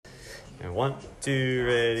And 1, 2,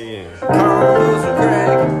 ready, and... Combos with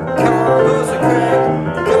Craig, combos with Craig,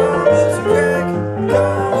 combos with Craig,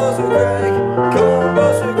 combos with Craig,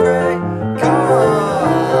 combos with Craig,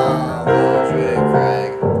 combos with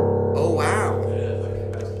Craig. Oh wow.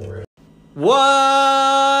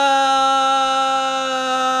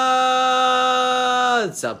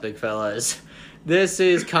 What's up, big fellas? This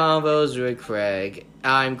is Combos with Craig.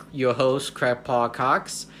 I'm your host, Craig Paul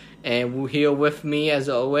Cox, and here with me, as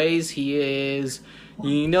always, he is,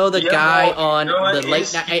 the guy on the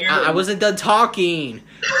late night. I wasn't done talking.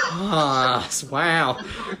 Wow.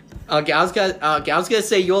 Okay, I was gonna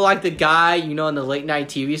say you're like the guy, in the late night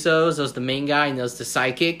TV shows. There's the main guy and there's the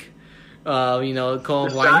psychic. Cole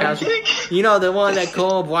Bryan has. The one that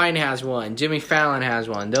Cole Bryan has one. Jimmy Fallon has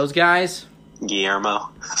one. Those guys.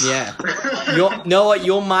 Guillermo. Yeah.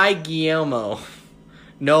 You're my Guillermo.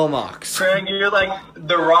 No Mox. Craig, you're like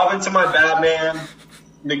the Robin to my Batman,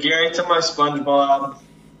 the Gary to my SpongeBob,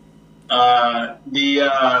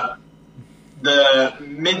 the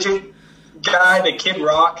midget guy, the Kid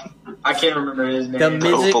Rock. I can't remember his name. The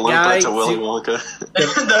midget guy to Willy Wonka. The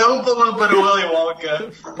Oompa Loompa to Willy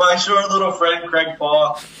Wonka. My short little friend, Craig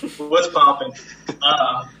Paul. What's poppin'?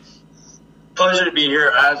 Pleasure to be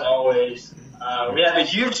here, as always. We have a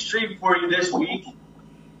huge treat for you this week.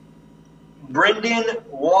 Brendan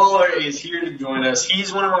Waller is here to join us.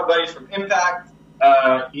 He's one of my buddies from Impact.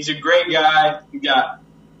 He's a great guy. We got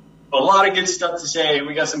a lot of good stuff to say.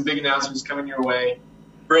 We got some big announcements coming your way.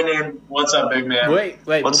 Brendan, what's up, big man? Wait.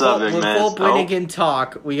 What's up, big man? Before Brendan can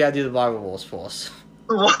talk, we gotta do the Bible rules first.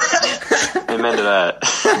 What? Amen to that.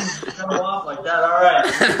 Come off like that. All right.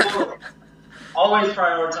 Always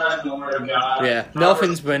prioritize the word of God. Yeah,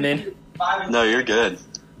 nothing's Brendan. No, you're good.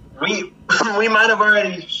 We might have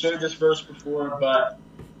already shared this verse before, but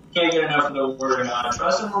can't get enough of the word of God.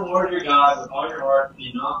 Trust in the Lord your God with all your heart,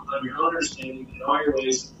 and not on your own understanding, in all your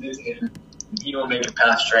ways submit to Him, and He will make a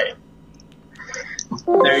path straight.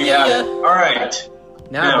 There you have it. All right.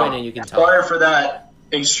 Now, Brendan, you can talk. Sorry for that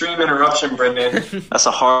extreme interruption, Brendan. That's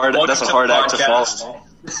a hard act to follow.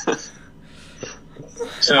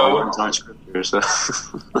 So,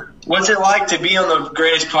 what's it like to be on the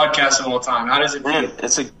greatest podcast of all time? How does it feel? Man,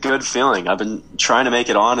 it's a good feeling. I've been trying to make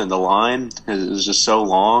it on, and the line is just so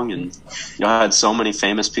long, and I had so many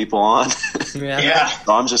famous people on. Yeah.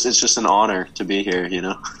 So it's just an honor to be here.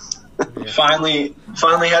 Yeah. Finally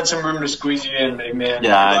had some room to squeeze you in, big man.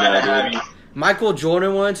 Yeah, I know. Michael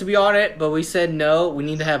Jordan wanted to be on it, but we said no. We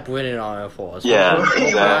need to have Brendan on it for us. Yeah.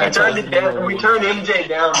 We turned it down. We turned MJ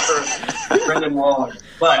down for Brendan Waller.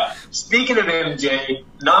 But speaking of MJ,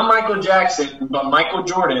 not Michael Jackson, but Michael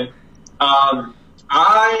Jordan.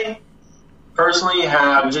 I personally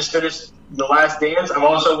have just finished The Last Dance. I've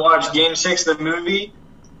also watched Game 6 of the movie.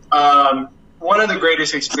 One of the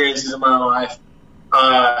greatest experiences of my life.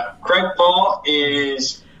 Craig Paul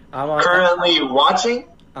is currently watching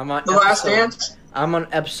The Last Dance. I'm on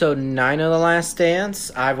episode 9 of The Last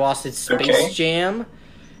Dance. I've watched Space Jam.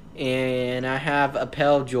 And I have a pair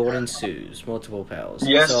of Jordan shoes, multiple pairs.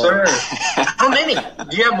 Yes, sir. How many?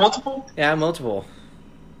 Do you have multiple? Yeah, multiple.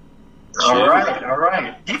 All right.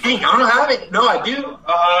 Dang, I don't have it. No, I do.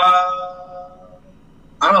 I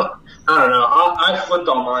don't know. I flipped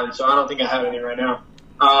on mine, so I don't think I have any right now.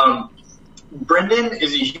 Brendan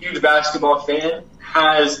is a huge basketball fan.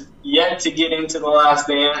 Has yet to get into The Last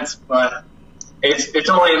Dance, but it's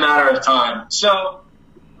only a matter of time. So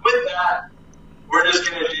with that, we're just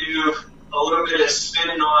going to do a little bit of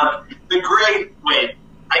spinning on the great – wait,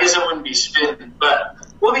 I guess it wouldn't be spinning, but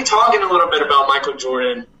we'll be talking a little bit about Michael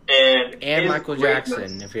Jordan and Michael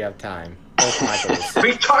Jackson, if you have time. Both Michaels.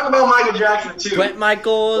 We talk about Michael Jackson, too. Brett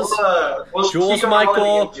Michaels, we'll Jules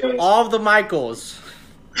Michael, all of the Michaels.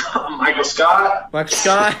 Michael Scott. Michael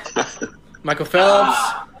Phelps.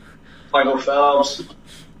 Michael Phelps.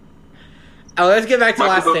 Oh, let's get back to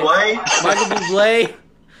Michael Last Dance. Michael Bublé.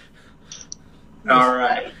 All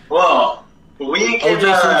right. Well, we can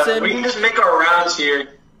just make our rounds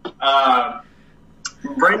here.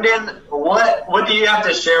 Brendan, what do you have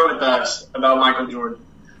to share with us about Michael Jordan?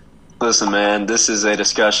 Listen, man, this is a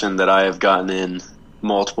discussion that I have gotten in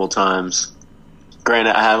multiple times.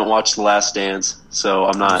 Granted, I haven't watched The Last Dance, so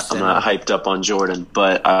I'm not hyped up on Jordan,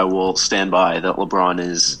 but I will stand by that LeBron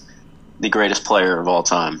is the greatest player of all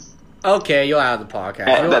time. Okay, you're out of the podcast.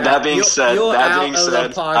 That being said,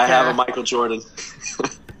 I have a Michael Jordan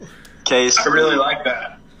case. I really like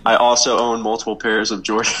that. I also own multiple pairs of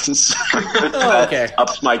Jordans. Okay. That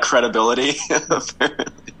ups my credibility, apparently.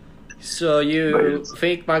 So you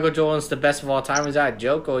think Michael Jordan's the best of all time? Is that a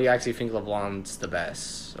joke, or you actually think LeBron's the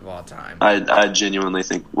best of all time? I genuinely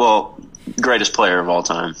think, greatest player of all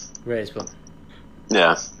time. Greatest, but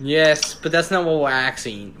Yeah. yes, but that's not what we're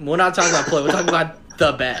asking. We're not talking about play. We're talking about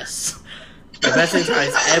the best. The best in time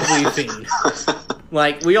is everything.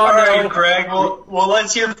 Like, we all All know. right, Craig. Well,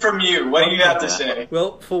 let's hear from you. What do you have to say?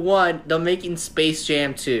 Well, for one, they're making Space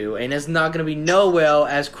Jam 2, and it's not going to be nowhere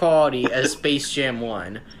as quality as Space Jam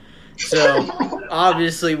 1. So,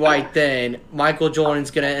 obviously, right then, Michael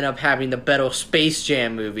Jordan's going to end up having the better Space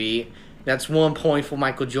Jam movie. That's 1 point for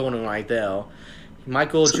Michael Jordan right there.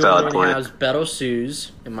 Michael That's a valid Jordan point. has better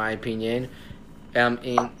shoes, in my opinion.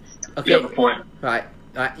 Okay, You have a point. right.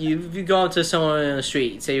 You go up to someone in the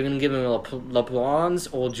street, say you're gonna give them LeBron's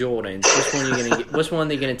or Jordans. Which one are you gonna get? Which one are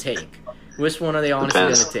they gonna take? Which one are they honestly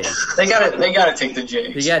Depends. gonna take? They gotta take the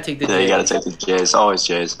J's. You gotta take the Yeah, you J's. got to take the Jays. Always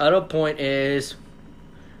Jays. Other point is,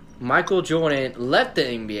 Michael Jordan left the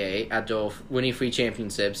NBA after winning 3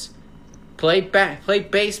 championships. Played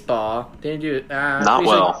baseball. Didn't do Not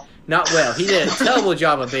well. Not well. He did a terrible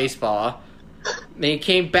job of baseball. Then he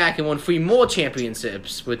came back and won 3 more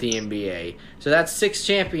championships with the NBA. So that's 6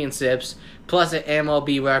 championships plus an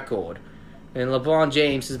MLB record. And LeBron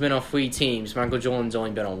James has been on 3 teams. Michael Jordan's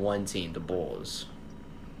only been on 1 team, the Bulls.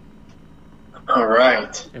 All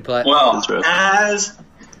right. And plus, Well, Interesting. as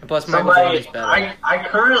Michael Jordan is somebody, better. I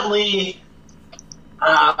currently,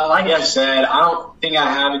 like I said, I don't think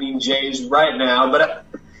I have any J's right now. But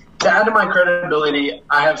to add to my credibility,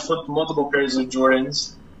 I have flipped multiple pairs of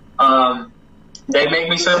Jordans. They make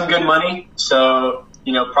me some good money, so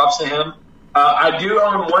props to him. I do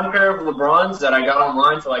own 1 pair of LeBrons that I got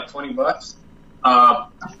online for like $20.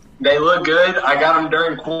 They look good. I got them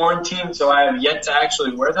during quarantine, so I have yet to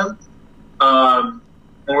actually wear them.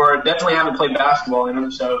 Or definitely haven't played basketball in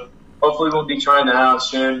them, so hopefully we'll be trying that out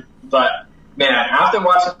soon. But man, after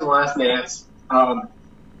watching The Last Dance, I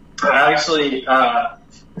actually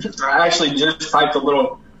just typed a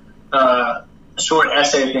little short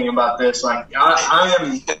essay thing about this. Like, I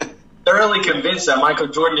am thoroughly convinced that Michael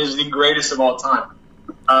Jordan is the greatest of all time.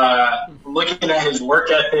 Looking at his work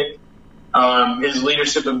ethic, his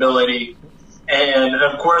leadership ability, and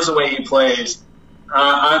of course the way he plays,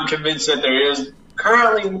 I'm convinced that there is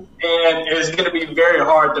currently and is going to be very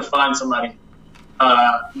hard to find somebody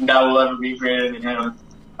that will ever be greater than him.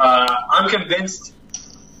 I'm convinced.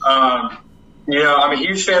 I'm a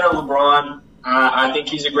huge fan of LeBron. I think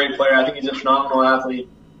he's a great player. I think he's a phenomenal athlete.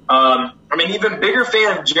 I'm an even bigger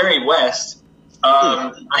fan of Jerry West.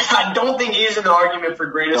 I don't think he's in the argument for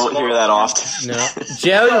greatest. Don't of all hear that time. often. No.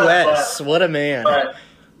 Jerry West, what a man. But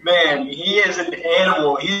man, he is an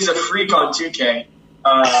animal. He's a freak on 2K.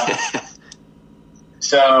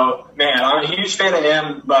 So man, I'm a huge fan of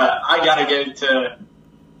him. But I gotta give it to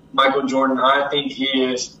Michael Jordan. I think he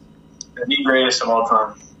is the greatest of all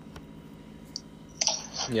time.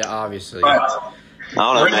 Yeah, obviously. But I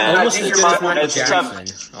don't know, man. Almost I think as you're good as right. Michael It's Jackson.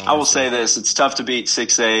 tough. I will say this: it's tough to beat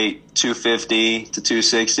 6'8", 250 to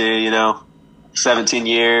 260. 17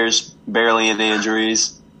 years, barely any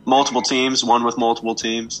injuries, multiple teams, one with multiple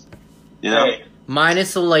teams. Hey,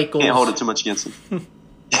 Minus the Lakers. Can't hold it too much against him.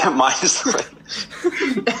 Yeah, minus.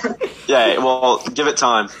 Yeah, well, give it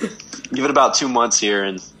time. Give it about 2 months here,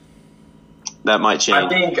 and that might I change.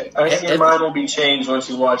 think your mind will be changed once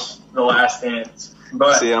you watch The Last Dance.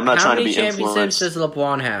 But See, I'm not How trying to many be championships influenced. does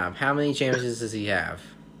LeBron have? How many championships does he have?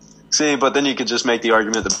 See, but then you could just make the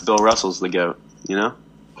argument that Bill Russell's the GOAT.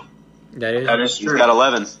 That is that is He's true. got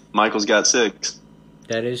 11. Michael's got 6.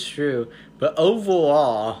 That is true. But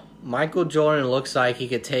overall, Michael Jordan looks like he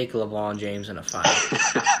could take LeBron James in a fight.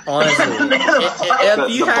 Honestly.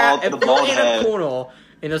 If you have, if the you're bald in head. a corner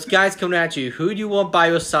and those guys coming at you, who do you want by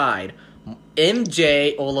your side?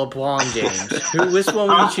 MJ or LeBron James? Which one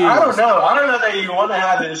would you choose? I don't know. I don't know that you want to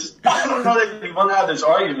have this. I don't know that you want to have this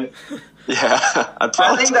argument. Yeah, I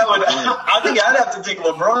think I'd have to take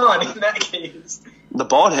LeBron in that case. The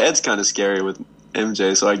bald head's kind of scary with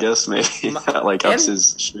MJ, so I guess maybe that like ups his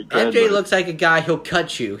street cred. MJ but- looks like a guy who'll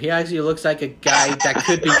cut you. He actually looks like a guy that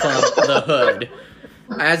could be from the hood.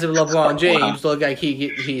 As of LeBron James, look like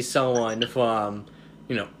he's someone from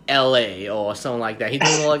L.A. or something like that. He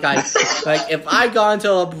doesn't look like if I got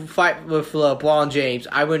into a fight with LeBron James,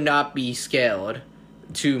 I would not be scared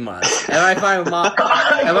too much. If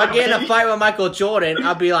I get in a fight with Michael Jordan,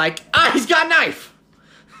 I'll be like, he's got a knife.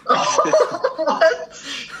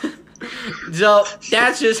 So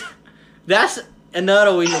that's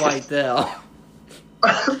another reason right there.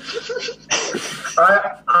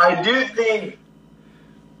 I do think.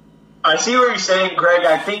 I see what you're saying, Greg.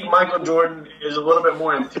 I think Michael Jordan is a little bit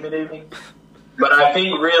more intimidating But I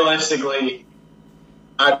think realistically,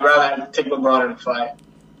 I'd rather take LeBron in a fight.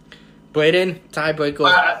 Brayden, tiebreaker.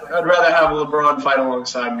 I'd rather have LeBron fight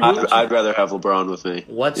alongside me. I'd rather have LeBron with me.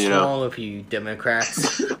 What's wrong with you,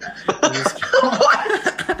 Democrats?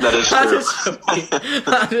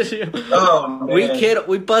 That is true. Oh, man.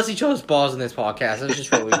 We buzz each other's balls in this podcast. That's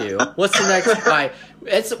just what we do. What's the next fight?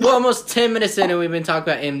 We're almost 10 minutes in, and we've been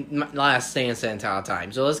talking about in Last Dance the entire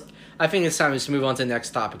time. So I think it's time to move on to the next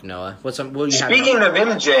topic, Noah. What do you have? Speaking of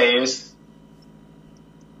MJs,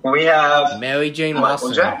 we have Mary Jane Michael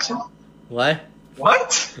Watson. Jackson. What?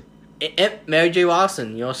 What? Mary J.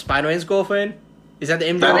 Watson, Spider-Man's girlfriend? Is that the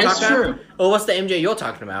MJ That you're is talking true. about? Or what's the MJ you're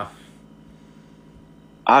talking about?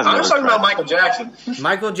 I was talking about Michael Jackson.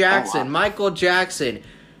 Michael Jackson. Oh,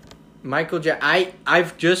 wow.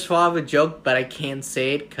 I've just thought of a joke, but I can't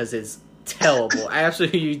say it because it's terrible.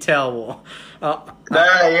 Absolutely terrible.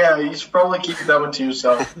 Yeah, you should probably keep that one to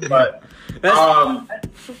yourself. But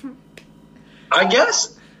I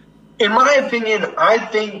guess, in my opinion, I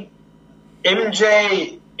think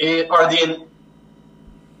MJ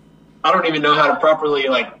I don't even know how to properly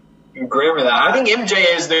grammar that. I think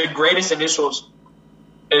MJ is the greatest initials.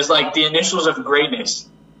 Is like the initials of greatness.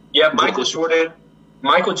 You have Michael Jordan,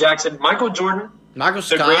 Michael Jackson, Michael Jordan, Michael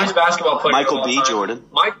the greatest Scott. basketball player Michael of all B. time. Jordan.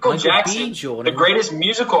 Michael B. Jackson, Jordan. the greatest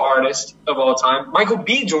musical artist of all time. Michael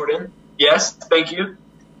B. Jordan, yes, thank you.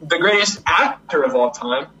 The greatest actor of all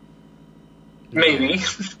time. Maybe.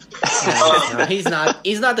 No, he's not.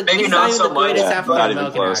 He's not the. Maybe He's not not even so the much, greatest yeah, African not even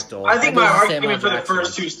American close. actor. I think That my doesn't say argument for the Jackson.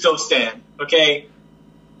 first two still stand. Okay,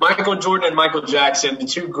 Michael Jordan and Michael Jackson, the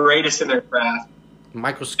two greatest in their craft.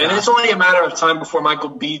 Michael Scott. And it's only a matter of time before Michael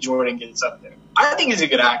B. Jordan gets up there. I think he's a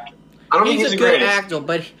good actor. I don't think He's he's a the good greatest. actor,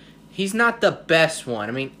 but he's not the best one.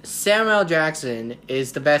 I mean, Samuel Jackson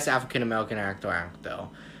is the best African American actor, though.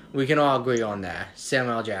 We can all agree on that.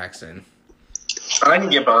 Samuel Jackson. I can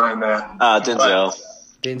get behind that. Denzel.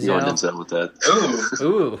 You want Denzel. Denzel with that? Ooh,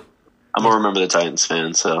 Ooh. I'm gonna remember the Titans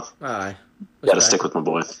fan, so Alright. gotta stick with my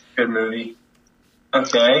boy. good movie.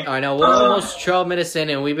 Okay. I know, we're almost 12 minutes in,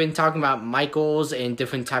 and we've been talking about Michaels and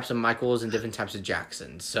different types of Michaels and different types of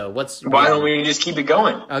Jacksons. So Why don't we just keep it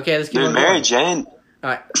going? Okay, let's keep Dude, on Mary going. Jane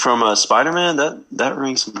Alright. from Spider-Man, that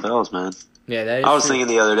rings some bells, man. Yeah, that is I was true. thinking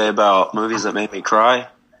the other day about movies that made me cry.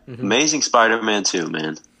 Mhm. Amazing Spider-Man 2,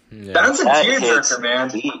 man. Yeah. That's a That hits tearjerker, man.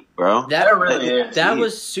 deep, bro. That really is. That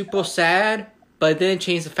was super sad, but it didn't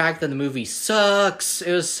change the fact that the movie sucks.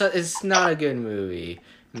 It's not a good movie.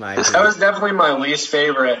 In my That opinion. was definitely my least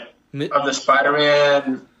favorite of the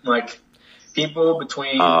Spider-Man people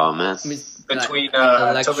between Oh man. Tobey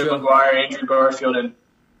Electro. Maguire, Andrew Garfield, and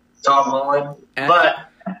Tom Holland. And- But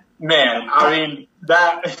man, I mean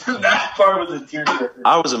that that part was a tearjerker.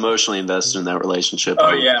 I was emotionally invested in that relationship.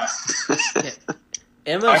 Oh yeah.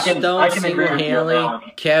 Emma I can Stone agree with you on that single-handedly one.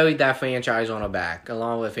 carried that franchise on her back,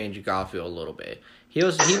 along with Andrew Garfield a little bit.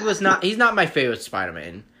 He's not my favorite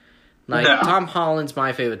Spider-Man. No. Tom Holland's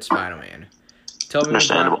my favorite Spider-Man.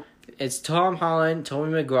 Understandable. It's Tom Holland, Tobey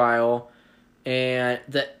Maguire, and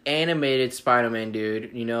the animated Spider-Man dude.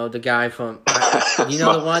 You know, the guy from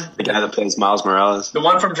the one. The guy that plays Miles Morales. The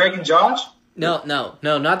one from Drake and Josh? No, not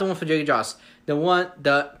the one for Jake and Josh.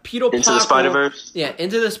 The Peter Parker. Into the Spider-Verse? Yeah,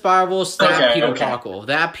 Into the Spider-Verse. That Okay, Peter okay. Parker.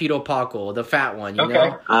 That Peter Parker, the fat one. You Okay. know,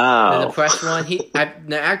 the Oh. depressed one.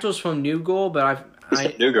 The actor's from New Girl, but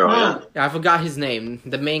New Girl, yeah. I forgot his name.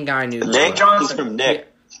 The main guy New Girl. Nick? Johnson. He's from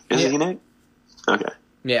Nick. Is he Nick? Okay.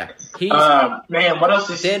 Yeah, he's Man, what else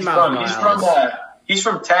is he Dead from? Miles He's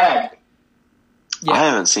from Tag. Yeah. I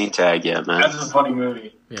haven't seen Tag yet, man. That's a funny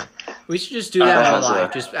movie. We should just do that in real that's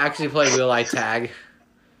life. a- Just actually play real life tag.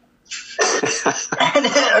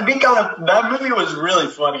 I think that movie was really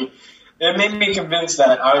funny. It made me convinced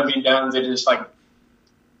that I would be down to just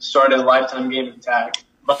start a lifetime game of Tag.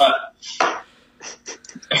 But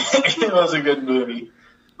it was a good movie.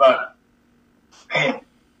 But man,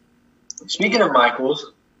 speaking of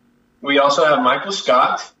Michaels, we also have Michael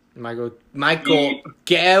Scott. Michael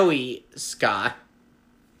Gary Scott.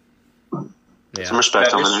 Some Yeah.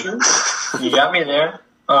 respect That on is there. true. You got me there.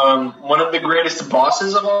 One of the greatest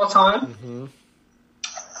bosses of all time.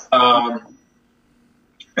 Mhm.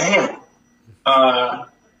 Man.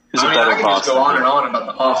 Who's a I better can boss just go than on him? and on about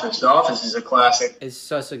The Office. The Office is a classic. It's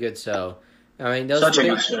such a good show. I mean, Such a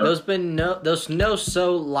good show. there's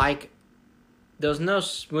no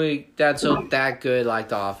movie that's so that good like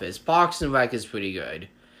The Office. Parks and Rec is pretty good,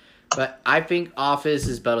 But I think Office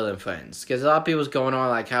is better than Friends because a lot of people's going on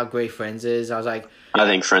like how great Friends is. I was like, I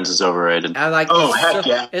think Friends is overrated. I like, Oh, heck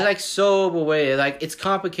yeah. It's like so overweighted. Like it's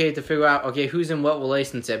complicated to figure out. Okay, who's in what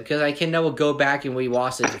relationship? Because I can never go back and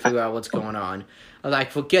rewatch it to figure out what's going on. I was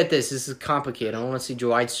like, forget this. This is complicated. I don't want to see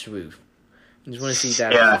Dwight's truth. I just want to see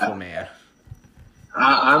that beautiful man.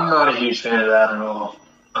 I'm not a huge fan of that at all.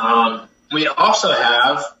 We also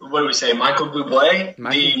have, what do we say, Michael Bublé,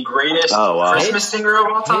 the greatest Christmas singer of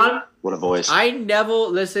all time. What a voice. I never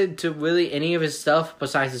listened to really any of his stuff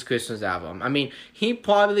besides his Christmas album. I mean, he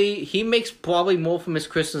makes probably more from his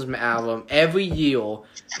Christmas album every year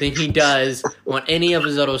than he does on any of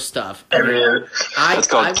his other stuff. Every year. That's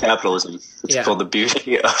called capitalism. It's called the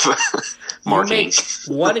beauty of marketing.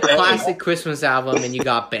 You make one classic Christmas album and you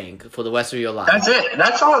got bank for the rest of your life. That's it.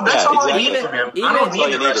 That's all. That's all exactly. I need from him. Even I don't all you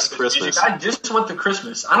need the need rest is of his music. Christmas. I just want the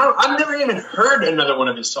Christmas. I've never even heard another one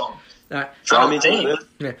of his songs. Draw me to Dang. it.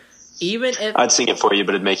 Yeah. Even if I'd sing it for you,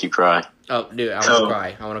 but it'd make you cry. oh, dude, I want to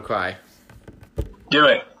cry. I want to cry. Do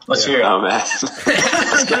it. Let's hear it. Oh, man.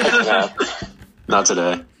 Not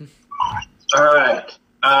today. All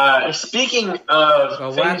right. Speaking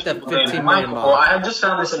of we're at the famous people 15 named minute Michael, mark. I have just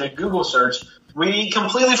found this in a Google search. We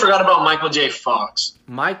completely forgot about Michael J. Fox.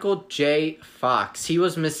 Michael J. Fox. He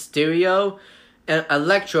was Mysterio.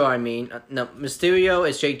 Electro, I mean. No, Mysterio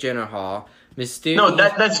is Jake Gyllenhaal. Mysterio. No,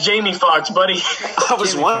 that's Jamie Foxx, buddy. I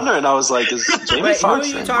was wondering. I was like, is Jamie Wait, Foxx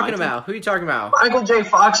who are you in talking Michael? about? Who are you talking about? Michael J.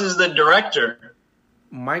 Fox is the director.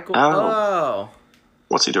 Michael. Oh. Oh.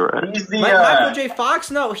 What's he doing? He's the Michael J.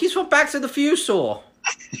 Fox? No, he's from Back to the Future.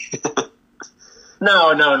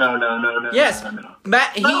 No. Yes, No.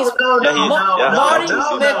 Matt. He's Marty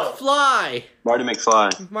McFly. Marty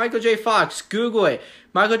McFly. Michael J. Fox. Google it.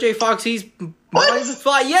 Michael J. Fox. He's Marty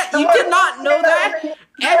McFly. Yeah, you did not know that.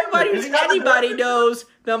 Anybody knows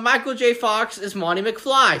that Michael J. Fox is Marty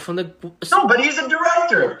McFly from the. No, but he's a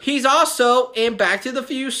director. He's also in Back to the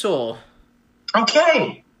Future.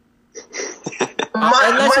 Okay.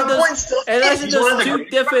 Unless there's two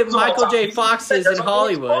different Michael J. Foxes in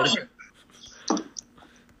Hollywood.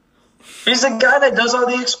 He's the guy that does all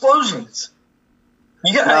the explosions.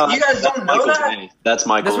 You guys don't know that? Bay. That's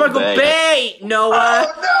Michael That's Michael Bay. Bay, Noah.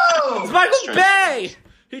 Oh, no! It's Michael Bay.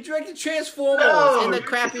 He directed Transformers and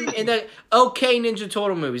the okay Ninja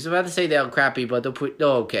Turtle movies. I'm about to say they're crappy, but they're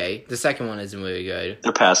okay. The second one isn't really good.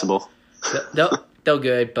 They're passable. They're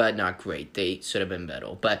good, but not great. They should have been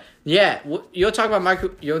better. But yeah, you're talking about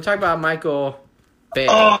Michael. You're talking about Michael Bay.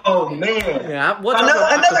 Oh man! Yeah,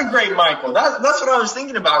 another great Michael. That's what I was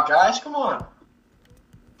thinking about, guys. Come on.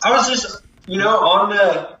 I was just on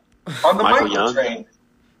the Michael Michael Young? train.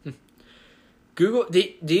 Google. Do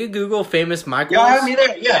you Google famous Michaels? Yeah, I mean,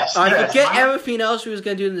 yes. Forget everything else we was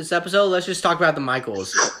gonna do in this episode. Let's just talk about the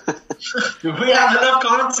Michaels. We have enough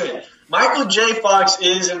content. Michael J. Fox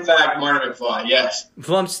is in fact Marty McFly. Yes.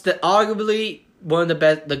 From arguably one of the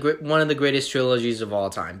best, one of the greatest trilogies of all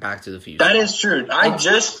time, Back to the Future. That is true.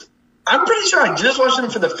 I'm pretty sure I just watched them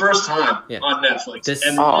for the first time on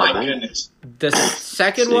Netflix. My goodness. The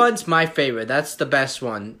second one's my favorite. That's the best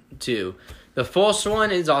one, too. The first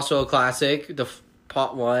one is also a classic, the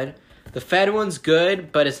part one. The third one's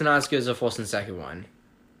good, but it's not as good as the first and second one.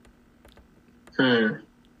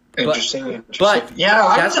 Interesting. But yeah,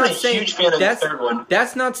 I'm that's not a not saying, huge fan of the third one.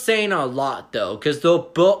 That's not saying a lot, though, because they're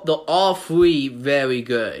all three very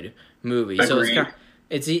good movies. Agreed.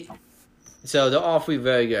 So they're all three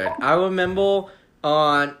very good. I remember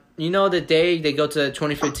on, the day they go to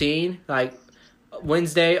 2015, like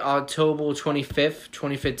Wednesday, October 25th,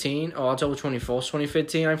 2015, or October 21st,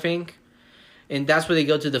 2015, I think. And that's where they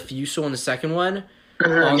go to the Fuso in the second one.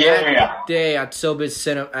 On that day at Sobit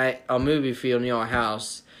Cinema, at a movie field near our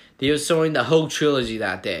house, they were showing the whole trilogy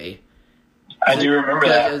that day. I do remember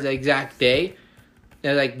that. It was the exact day. It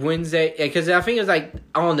was like Wednesday, because I think it was like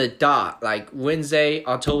on the dot, like Wednesday,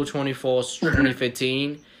 October 24th,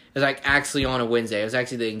 2015. It was like actually on a Wednesday. It was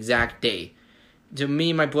actually the exact day. To me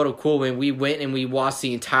and my brother Corbin, we went and we watched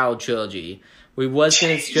the entire trilogy. We was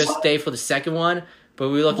going to just stay for the second one, but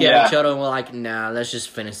we looked at each other and we're like, nah, let's just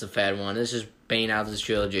finish the third one. Let's just bang out this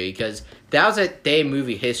trilogy, because that was a day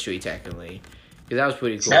movie history, technically. Because that was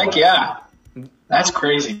pretty cool. Heck yeah. That's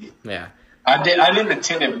crazy. Yeah. I didn't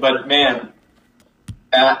attend it, but man,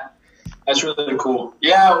 that's really cool.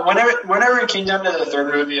 Yeah, whenever it came down to the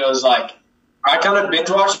third movie, I was like, I kind of binge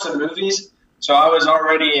watched the movies, so I was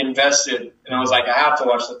already invested, and I was like, I have to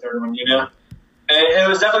watch the third one, And it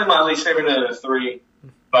was definitely my least favorite of the three,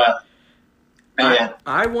 but man,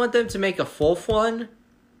 I want them to make a fourth one,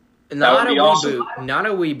 not a reboot, not a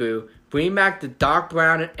reboot. Bring back the Doc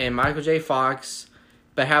Brown and Michael J. Fox,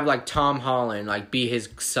 but have like Tom Holland like be his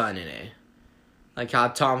son in it. Like how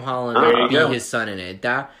Tom Holland There would you be go. his son in it.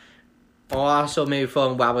 That, or also maybe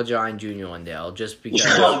throw in Wabba John Jr. on there, just because.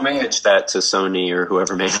 Oh, man. Pitch that to Sony or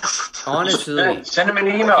whoever made it. Honestly, Send him an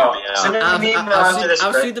email. Send him an email after this.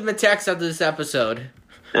 I'll Greg. shoot them a text after this episode.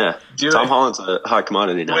 Yeah, Do Tom it. Holland's a hot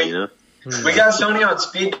commodity now, Wait. you know? We got Sony on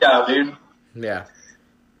speed dial, dude. Yeah.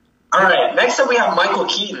 All right, next up we have Michael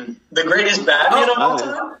Keaton, the greatest Batman of all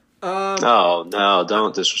time. Oh, no,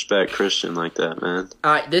 don't disrespect Christian like that, man.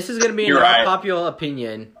 Alright, this is gonna be an You're right. unpopular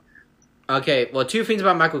opinion. Okay, well, two things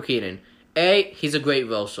about Michael Keaton. A, he's a great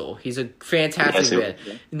wrestler. He's a fantastic Yes, he- villain.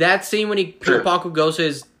 That scene when Peter Parker goes to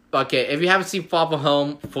his... Okay, if you haven't seen Far From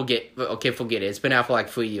Home, forget it. It's been out for like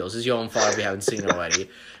 3 years. It's your own fault if you haven't seen it already.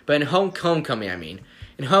 But in Homecoming,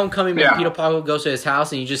 In Homecoming, when Yeah. Peter Parker goes to his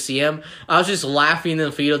house and you just see him, I was just laughing in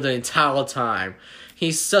the theater the entire time.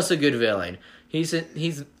 He's such a good villain. He's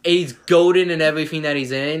golden in everything that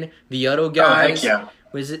he's in. The other guys, heck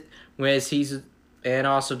yeah. whereas he's, and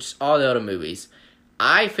also just all the other movies.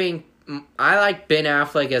 I think I like Ben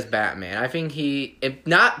Affleck as Batman. I think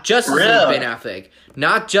not Justice League Really? Ben Affleck,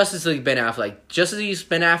 not Justice League Ben Affleck. Justice League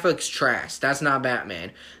Ben Affleck's trash. That's not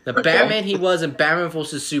Batman. The Okay. Batman he was in Batman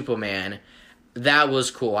vs Superman. That was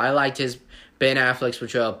cool. I liked his Ben Affleck's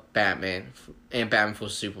portrayal of Batman and Batman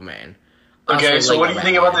vs Superman. Okay, Also so what do you Lego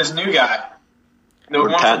think Batman. about this new guy? The one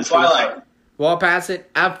from Pattinson. Twilight. Walt Patterson.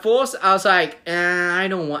 At first, I was like, I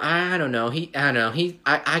don't know.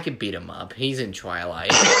 I could beat him up. He's in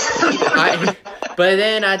Twilight. But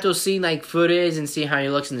then after seeing like footage and seeing how he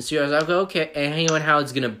looks in the suit, I was like, okay, and hearing how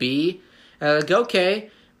it's gonna be, I was like,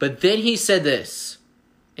 okay. But then he said this,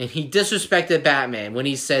 and he disrespected Batman when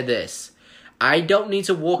he said this. I don't need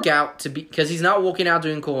to walk out to be, because he's not walking out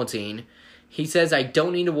during quarantine. He says I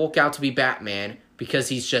don't need to walk out to be Batman because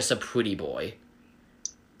he's just a pretty boy.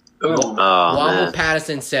 Ooh. Oh, Walt man.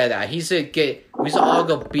 Patterson said that. He said, we should all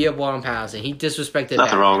go be a Walt Patterson. He disrespected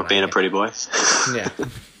Nothing wrong with Batman being a like pretty boy. that. Yeah.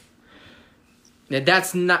 Now,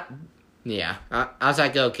 that's not... Yeah. I was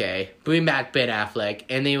like, okay. Bring back Ben Affleck,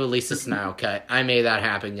 and they released the Snyder Cut. I made that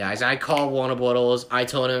happen, guys. I called Warner Bros. I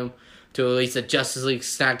told him to release the Justice League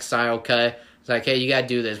Snyder Cut. It's like, hey, you gotta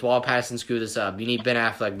do this. Walt Patterson screwed this up. You need Ben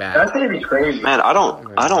Affleck back. That's gonna be crazy. Man, I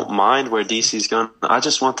don't mind where DC's going. I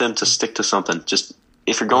just want them to stick to something. Just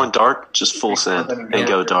if you're going dark, just full send and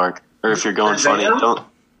go dark. Or if you're going funny,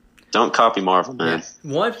 don't copy Marvel, man.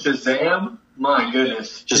 What? Shazam? My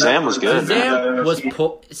goodness. Shazam was good.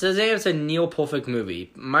 Shazam's a near perfect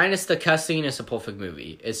movie. Minus the cussing, it's a perfect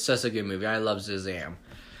movie. It's such a good movie. I love Shazam.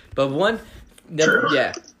 But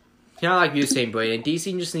yeah. Kind of like you were saying, Brayden,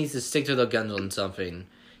 DC just needs to stick to their guns on something.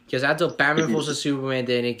 Because after Batman vs Superman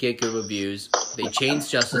didn't get good reviews, they changed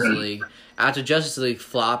Justice League. After Justice League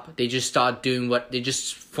flop, they just start doing they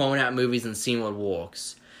just throwing out movies and seeing what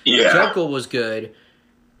works. Yeah. Joker was good.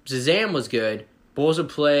 Shazam was good. Balls of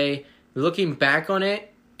Play. Looking back on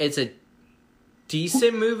it, it's a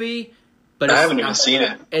decent movie, but I haven't even seen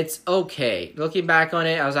it. It's okay. Looking back on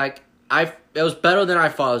it, I was like, it was better than I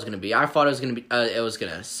thought it was gonna be. I thought it was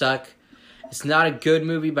gonna suck. It's not a good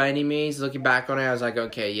movie by any means. Looking back on it, I was like,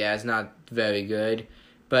 okay, yeah, it's not very good,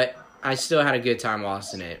 but I still had a good time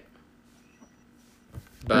watching it.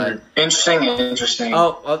 But Interesting.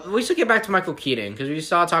 we should get back to Michael Keaton because we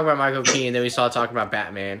started talking about Michael Keaton, then we started talking about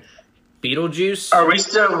Batman. Beetlejuice. Are we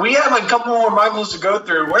still? We have a couple more Michaels to go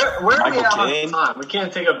through. Where are we Michael at on Caine. time? We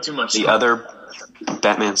can't take up too much The time. other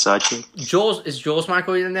Batman sidekick. Is Jules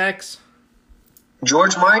Michael in next?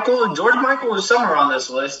 George Michael. George Michael is somewhere on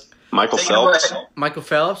this list. Michael Take it Phelps. away. Michael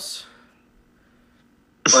Phelps.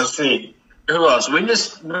 Let's see. Who else? We can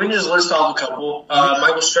just list off a couple.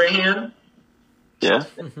 Michael Strahan. Yeah.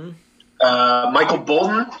 Michael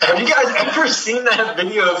Bolton. Have you guys ever seen that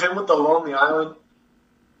video of him with the Lonely Island?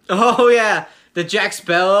 Oh yeah, the Jack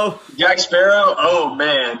Sparrow. Jack Sparrow. Oh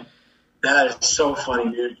man, that is so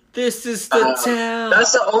funny, dude. This is the town.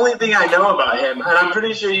 That's the only thing I know about him, and I'm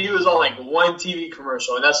pretty sure he was on like one TV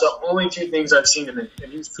commercial, and that's the only two things I've seen him in.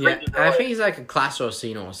 And he's Yeah, freaking I think he's like a class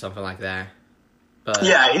Orsino or something like that. But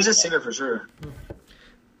yeah, he's a singer for sure.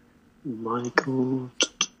 Michael.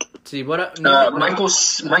 see what? Michael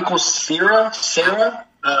Sarah, Scott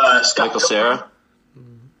Michael Cera.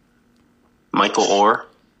 Michael Orr.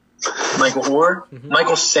 Michael Orr,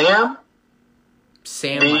 Michael Sam,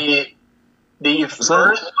 Sam. the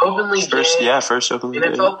first openly gay First openly gay.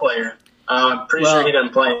 NFL player. I'm pretty sure he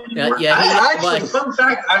doesn't play anymore. Yeah, Fun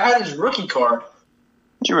fact, I had his rookie card.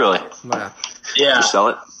 Did you really? Wow. Yeah. Did you sell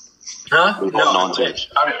it? Huh? Holding No, on to it.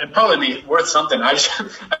 it'd probably be worth something. I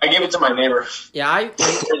gave it to my neighbor Yeah, for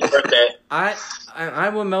his birthday. I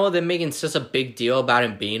remember them making such a big deal about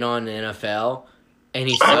him being on the NFL, And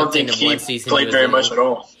he I don't sucked in think the one he season. played was very in. much at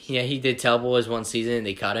all. Yeah, he did terrible his one season, and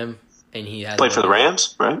they cut him. And he had Played for the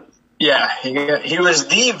Rams, right? Yeah, he was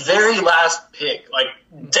the very last pick, like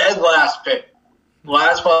dead last pick,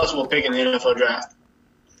 last possible pick in the NFL draft.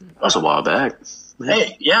 That was a while back.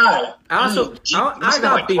 Hey, yeah. I also, I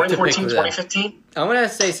got like beef to pick 2014, with that. 2015. I'm gonna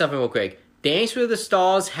say something real quick. Dance with the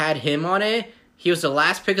Stars had him on it. He was the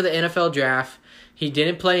last pick of the NFL draft. He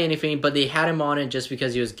didn't play anything, but they had him on it just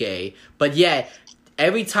because he was gay. But yeah,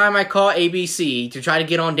 every time I call ABC to try to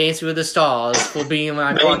get on Dancing with the Stars for being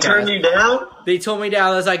my They podcast, turned you down? they told me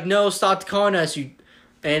down. I was like, no, stop calling us, you,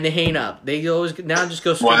 and they hang up. They always now just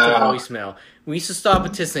go straight to Wow. voicemail. We used to start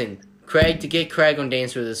petitioning Craig to get Craig on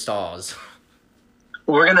Dancing with the Stars.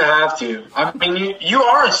 We're going to have to. I mean, you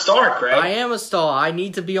are a star, Craig. I am a star. I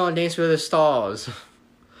need to be on Dancing with the Stars.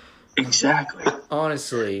 Exactly.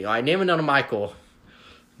 Honestly, I name another Michael.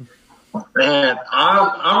 Man,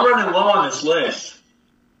 I'm running low on this list.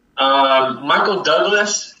 Michael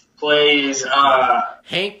Douglas plays.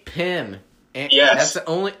 Hank Pym. And Yes. That's the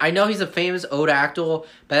only. I know he's a famous old actor, but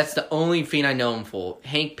that's the only thing I know him for.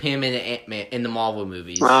 Hank Pym in the Ant-Man in the Marvel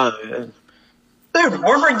movies. Yeah. Dude,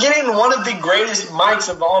 we're forgetting one of the greatest mics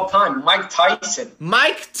of all time, Mike Tyson.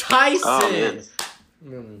 Mike Tyson.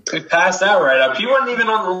 Oh, We passed that right up. He wasn't even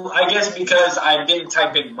on the. I guess because I didn't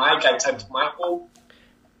type in Mike, I typed Michael.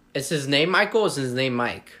 Is his name Michael or is his name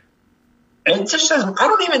Mike? And it just says, I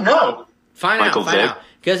don't even know. Find Michael out. Vick.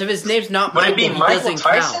 Because if his name's not Would it Michael, be he Michael doesn't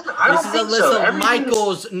Tyson? count. I don't This is a think list so. of Everything's-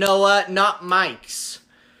 Michaels, Noah, not Mikes.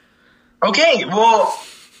 Okay, well,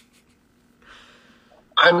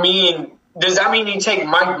 I mean, does that mean you take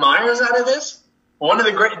Mike Myers out of this? One of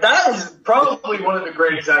the great. That is probably one of the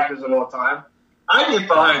greatest actors of all time. I get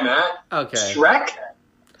behind that. Okay. Shrek.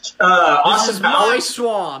 This Austin is my Powers.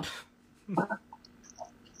 swamp.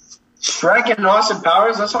 Shrek and Austin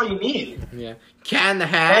Powers. That's all you need. Yeah. Cat in the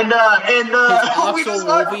Hat. And his we Oscar just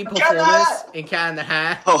got Wolfie Cat in the performance Hat. in Cat in the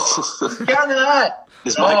Hat. Oh, Cat in the Hat.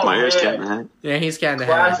 is Mike Oh, Myers man. getting that? Yeah, he's Cat in the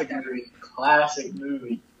Hat. Classic movie. Classic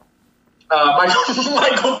movie.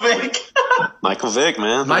 Michael Vick. Michael Vick,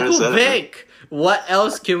 man. Michael There's that. Vick. What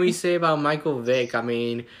else can we say about Michael Vick? I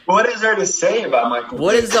mean, What is there to say about Michael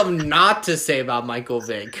what Vick? is there not to say about Michael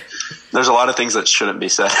Vick? There's a lot of things that shouldn't be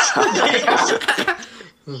said.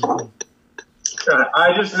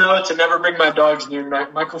 I just know to never bring my dogs near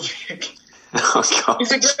Michael Vick. Oh, God.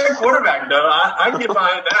 He's a great quarterback, though. I can get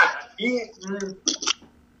behind that.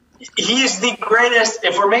 He's the greatest.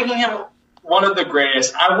 If we're making him one of the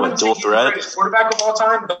greatest, I wouldn't Dual think he's the threat. greatest quarterback of all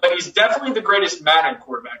time, but he's definitely the greatest Madden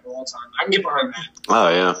quarterback of all time. I can get behind that. Oh,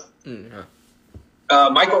 yeah.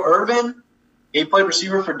 Michael Irvin, he played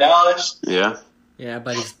receiver for Dallas. Yeah. Yeah,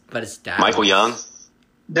 but it's dad. Michael Young,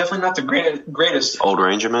 Definitely not the greatest. old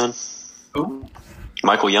Ranger man. Ooh.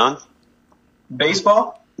 Michael Young.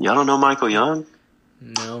 Baseball? Y'all don't know Michael Young?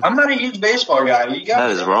 No. I'm not a huge baseball guy. You got That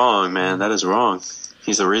is wrong, man. That is wrong.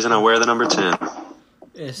 He's the reason I wear the number 10.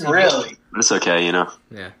 Really? But it's okay, you know.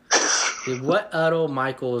 Yeah. Dude, what other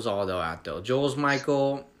Michaels are there out there? Joel's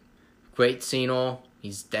Michael, great Ceno.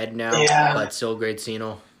 He's dead now, Yeah. but still great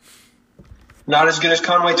Ceno. Not as good as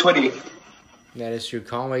Conway Twitty. That is true.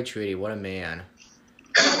 Conway Treaty, what a man.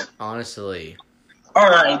 Honestly. All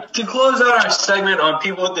right, to close out our segment on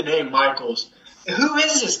people with the name Michaels, who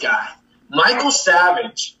is this guy? Michael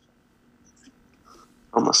Savage.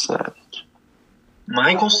 Almost savage.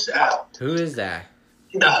 Michael Savage. Who is that?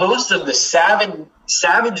 The host of the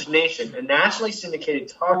Savage Nation, a nationally syndicated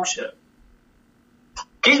talk show.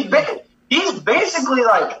 He's basically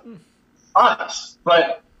like us,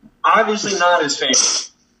 but obviously not as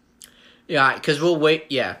famous. Yeah, because we'll wait.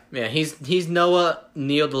 Yeah. He's nowhere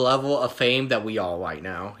near the level of fame that we are right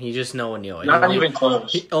now. He's just nowhere near it. Not even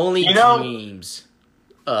close. He only You know- dreams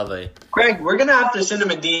of it. Greg, we're gonna have to send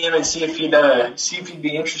him a DM and see if he'd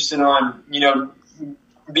be interested on being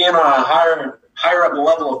on a higher up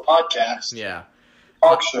level of podcast Yeah.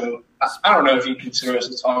 talk show. I don't know if you consider us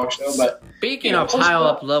a talk show, but Speaking Yeah, of close high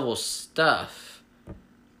enough. up level stuff,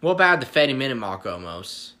 what about the 30-minute mark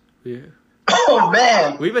almost? oh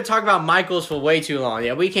man, We've been talking about Michaels for way too long.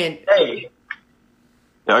 Yeah, we can't. hey,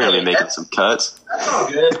 Y'all gonna be making some cuts. that's all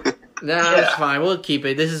good. Nah, Yeah. that's fine. We'll keep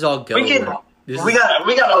it. This is all good. We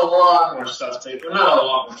got a lot more stuff to not a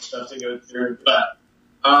lot more stuff to go through, but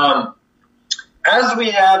as we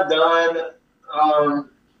have done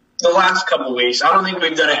the last couple weeks, I don't think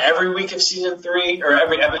we've done it every week of season 3 or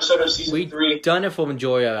every episode of season 3. We've done it for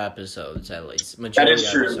majority of episodes, at least. That Majority is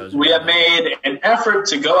of true. episodes We have made an effort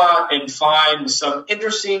to go out and find some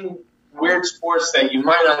interesting, weird sports that you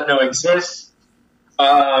might not know exist,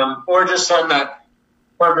 or just some that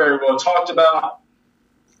weren't very well talked about.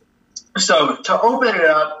 So to open it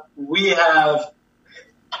up, we have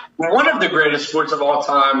one of the greatest sports of all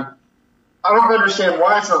time. I don't understand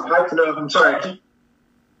why it's not hyped enough. I'm sorry, I keep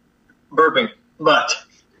burping. But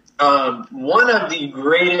one of the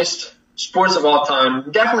greatest sports of all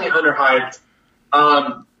time, definitely underhyped.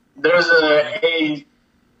 There's a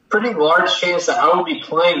pretty large chance that I will be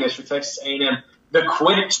playing this for Texas A&M, the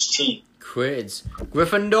Quidditch team. Quids.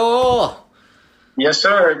 Gryffindor! Yes,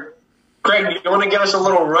 sir. Craig, you want to give us a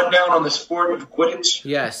little rundown on the sport of Quidditch?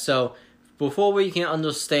 Yes, so before we can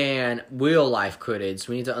understand real-life Quidditch,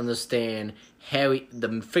 we need to understand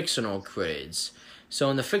the fictional Quidditch. So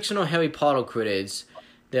in the fictional Harry Potter Quidditch,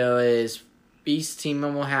 each team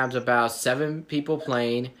member has about 7 people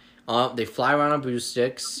playing. They fly around on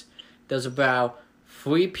broomsticks. There's about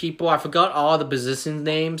 3 people. I forgot all the position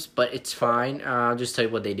names, but it's fine. I'll just tell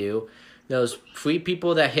you what they do. There's 3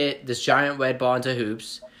 people that hit this giant red ball into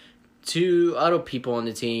hoops. 2 other people on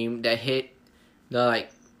the team that hit the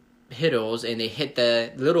hitters, and they hit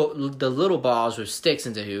the little balls with sticks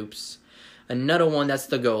into hoops. Another one that's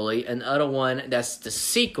the goalie. Another one that's the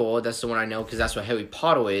sequel. That's the one I know because that's what Harry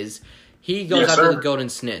Potter is. He goes after the golden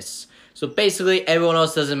sniss. So basically, everyone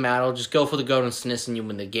else doesn't matter. Just go for the golden sniss and you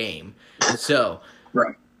win the game.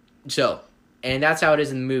 Right. And that's how it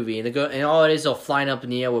is in the movie. And all it is, they'll flying up in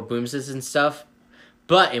the air with broomsticks and stuff.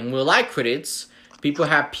 But in real life Quidditch, people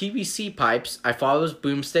have PVC pipes. I thought it was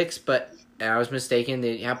broomsticks, but I was mistaken.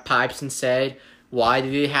 They have pipes instead. Why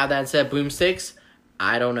do they have that instead of broomsticks?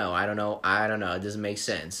 I don't know. It doesn't make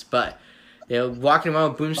sense. But they're walking around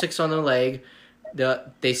with broomsticks on their leg.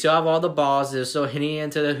 They still have all the balls. They're still hitting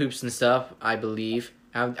into the hoops and stuff, I believe.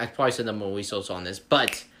 I probably said the more research on this.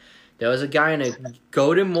 But there was a guy in a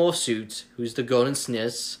golden morph suit who's the golden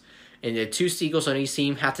sniss. And the 2 seagulls on each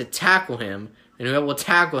team have to tackle him. And whoever will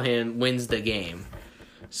tackle him wins the game.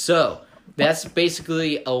 So that's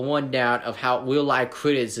basically a rundown of how real-life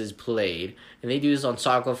Quidditch is played. And they do this on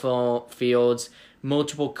soccer fields.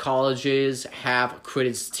 Multiple colleges have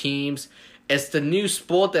Quidditch teams. It's the new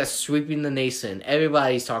sport that's sweeping the nation.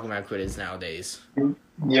 Everybody's talking about Quidditch nowadays.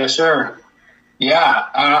 Yes, sir. Yeah,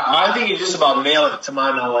 I think you just about nailed it to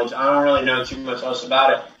my knowledge. I don't really know too much else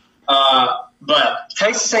about it. But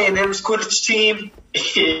Texas A&M's Quidditch team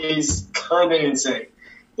is kind of insane.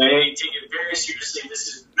 They take it very seriously. This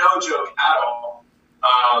is no joke at all.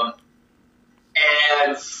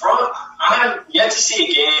 And I have yet to see a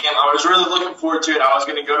game. I was really looking forward to it. I was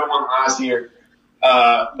going to go to one last year,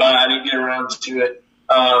 but I didn't get around to it.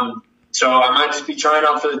 So I might just be trying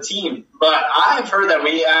out for the team. But I've heard that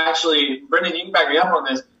we actually, Brendan, you can back me up on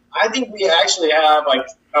this. I think we actually have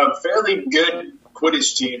a fairly good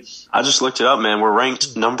Quidditch team. I just looked it up, man. We're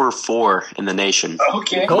ranked number 4 in the nation.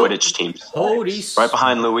 Okay. Quidditch teams. Holy right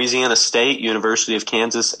behind Louisiana State, University of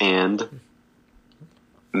Kansas, and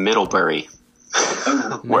Middlebury.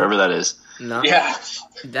 Wherever that is. No. Yeah.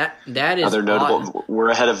 That is Other notable. We're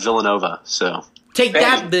ahead of Villanova, so. Take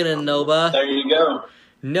that, Villanova. There you go.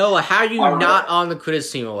 Noah, how are you All not right. on the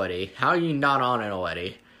Quidditch team already? How are you not on it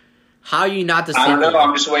already? How are you not the I don't know. sequel?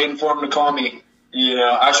 I'm just waiting for him to call me.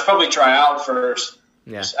 I should probably try out first.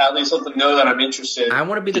 Yeah. Just at least let them know that I'm interested. I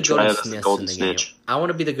want to be the Try golden it as the snitch golden in the game. snitch. I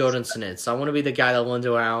want to be the golden snitch. I want to be the guy that runs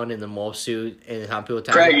around in the morph suit and how people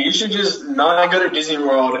attack Craig, me. you should just not go to Disney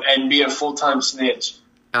World and be a full-time snitch.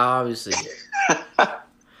 Obviously.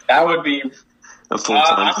 That would be. A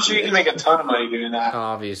full-time I'm sure you can make a ton of money doing that.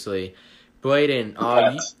 Obviously.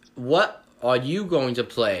 Brayden, what are you going to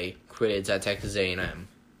play Quidditch at Texas A&M?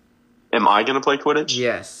 Am I going to play Quidditch?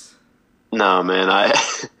 Yes. No, man. I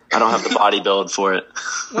don't have the body build for it.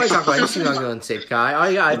 What are you talking about? You seem like a safe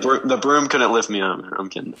guy. The broom couldn't lift me up, man. I'm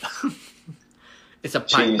kidding. It's a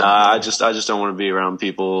pipe. Nah, I just don't want to be around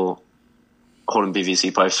people holding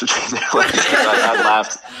PVC pipes between their legs.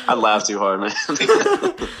 I'd laugh too hard, man.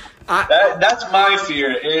 That's my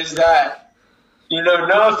fear, is that,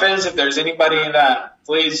 no offense if there's anybody that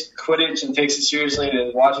plays Quidditch and takes it seriously and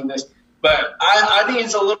is watching this, but I think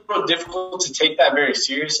it's a little difficult to take that very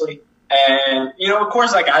seriously. And, of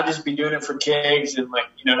course, I'd just be doing it for kicks and,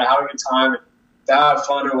 to have a good time and to have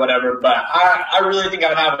fun or whatever. But I really think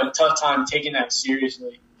I'd have a tough time taking that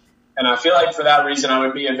seriously. And I feel like for that reason, I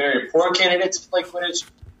would be a very poor candidate to play Quidditch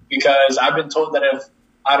because I've been told that if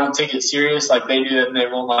I don't take it serious like they do, then they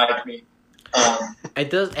won't like me. It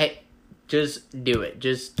does. Hey, just do it.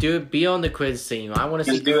 Just do it. Be on the Quidditch team. I want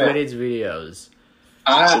to see Just do it. Quidditch videos.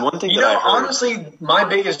 So one thing that I heard- honestly, my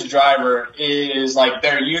biggest driver is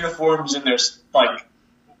their uniforms and their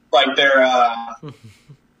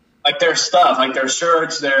their stuff, their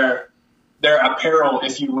shirts, their apparel,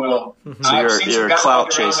 if you will. So you're a clout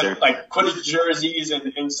chaser. With, Quidditch jerseys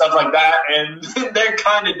and stuff like that, and they're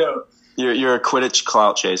kind of dope. You're a Quidditch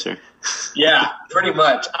clout chaser. Yeah, pretty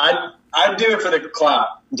much. I'd do it for the clout.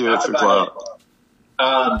 Do it for clout.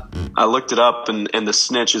 I looked it up, and the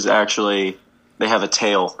snitch is actually, they have a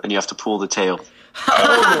tail, and you have to pull the tail.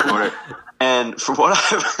 And from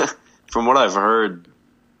what I've heard,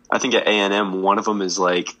 I think at A&M one of them is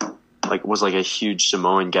was a huge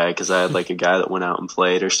Samoan guy, because I had like a guy that went out and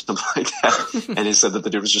played or something like that, and he said that the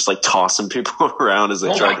dude was just like tossing people around as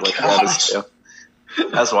they tried to like grab his tail.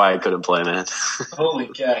 That's why I couldn't play, man. Holy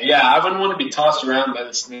cow! Yeah, I wouldn't want to be tossed around by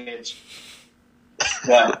the snitch.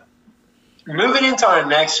 But moving into our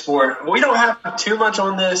next sport, we don't have too much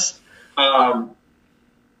on this, but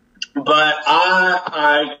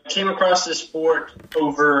I came across this sport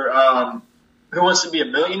over Who Wants to Be a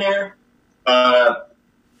Millionaire.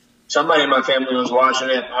 Somebody in my family was watching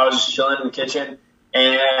it. I was just chilling in the kitchen,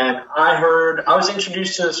 and I was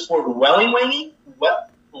introduced to the sport welly winging.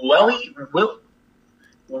 Welly winging.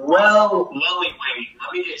 Let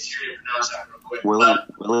me get straight to pronounce that real quick.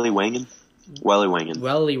 Welly winging? Welly winging.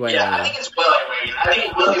 Welly winging. Yeah, I think it's welly winging. I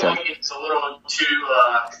think welly winging is a little too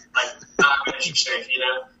not ministry safe, you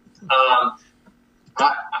know.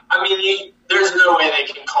 I mean, there's no way they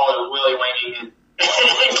can call it willy winging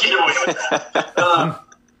and get away with that.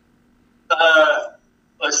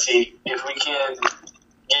 Let's see if we can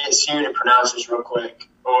get Siri to pronounce this real quick,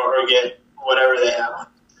 or get whatever they have.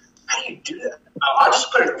 How do you do that? I'll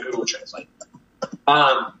just put it in Google Translate.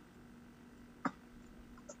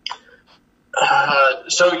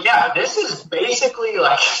 So yeah, this is basically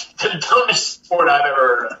like the dumbest sport I've ever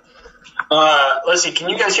heard of. Let's see, can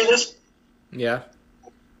you guys hear this? Yeah.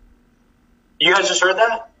 You guys just heard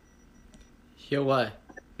that? Hear what?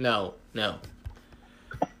 No. No.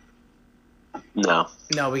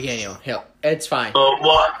 No, we can't hear. Hell, it's fine. Well,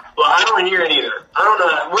 I don't hear it either. I don't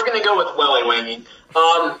know. We're gonna go with welly winging.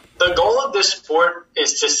 The goal of this sport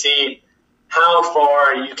is to see how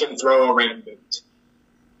far you can throw a rain boot.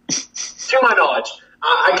 To my knowledge,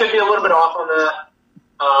 I could be a little bit off on that,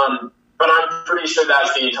 but I'm pretty sure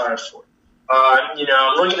that's the entire sport. I'm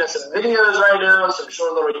looking at some videos right now, some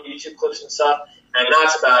short little YouTube clips and stuff, and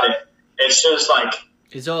that's about it. It's just like.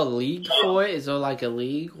 Is there a league for it? Is there like a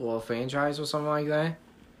league or a franchise or something like that?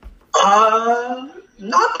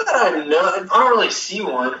 Not that I know. I don't really see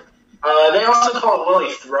one. They also call it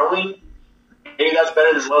welly throwing. Maybe that's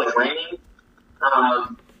better than welly raining.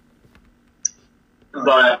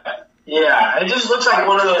 But yeah, it just looks like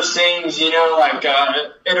one of those things, it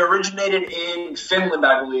originated in Finland,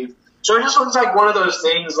 I believe. So it just looks like one of those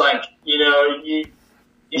things, you know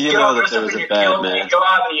that there was a bad man. You go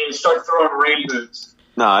out and you start throwing rain boots.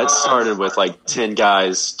 No, it started with like 10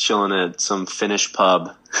 guys chilling at some Finnish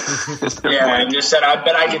pub. Yeah, and just said, "I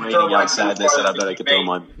bet I can throw my outside." They said, "I bet I could throw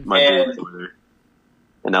my boot through there."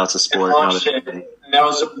 And now it's a sport. And that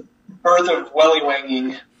was the birth of welly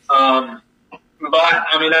winging. But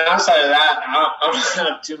I mean, outside of that, I don't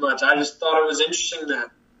have too much. I just thought it was interesting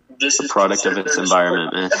that this is a product of its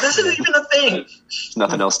environment, man. This isn't even a thing. There's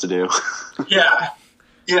nothing else to do. Yeah.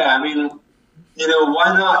 I mean,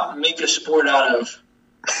 why not make a sport out of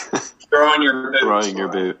throwing your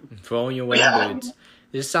boot? Throwing your rain boots.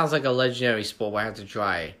 This sounds like a legendary sport. I have to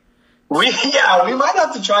try. We might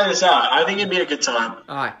have to try this out. I think it'd be a good time.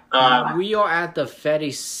 All right. We are at the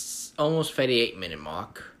almost 38-minute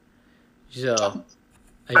mark. So,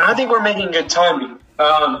 I think we're making good timing.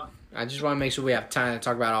 I just want to make sure we have time to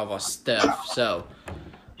talk about all of our stuff. So,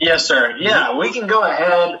 yes, sir. Yeah, we can go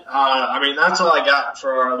ahead. That's all I got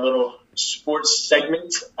for our little sports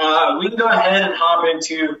segment. We can go ahead and hop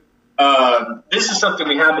into. This is something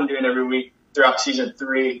we have been doing every week throughout season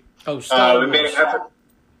 3. Oh, Star Wars. We made an effort to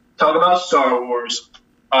talk about Star Wars.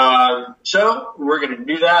 So we're gonna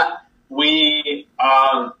do that.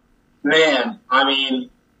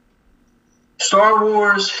 Star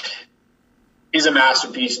Wars is a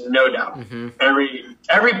masterpiece, no doubt. Mm-hmm.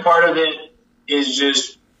 Every part of it is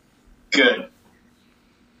just good,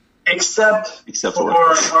 except for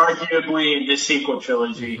arguably the sequel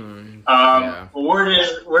trilogy. Mm-hmm.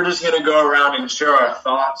 We're just gonna go around and share our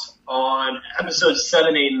thoughts on episodes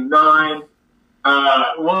 7, 8, and 9.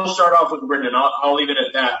 We'll start off with Brendan. I'll leave it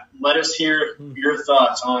at that. Let us hear your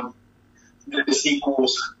thoughts on the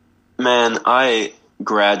sequels. Man, I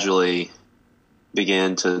gradually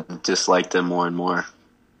began to dislike them more and more.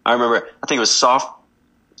 I remember, I think it was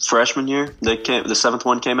freshman year, the 7th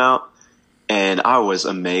one came out, and I was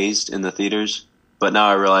amazed in the theaters, but now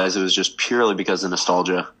I realize it was just purely because of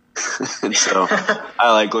nostalgia. And so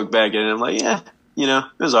I look back at it and I'm like, yeah, it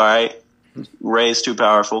was alright. Rey's too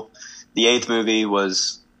powerful. The 8th movie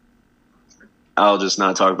was, I'll just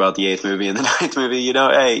not talk about the 8th movie and the 9th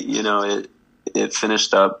movie. It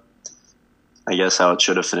finished up I guess how it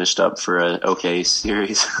should have finished up for a okay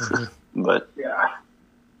series. But Yeah.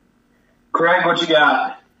 Craig, what you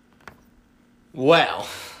got? Well,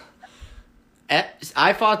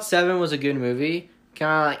 I thought 7 was a good movie.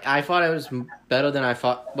 Kind of like I thought it was better than I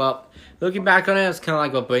thought. Well, looking back on it, it's kind of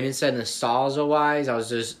like what Brandon said. Nostalgia-wise, I was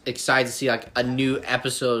just excited to see like a new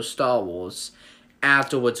episode of Star Wars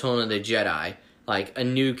after Return of the Jedi, like a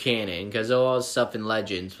new canon, because there was stuff in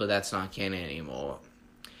Legends, but that's not canon anymore.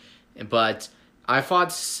 But I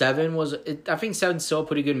thought 7 was. I think 7's still a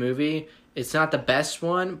pretty good movie. It's not the best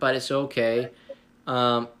one, but it's okay.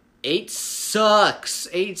 8 sucks.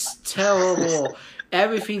 8's terrible.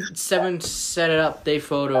 Everything 7 set it up, they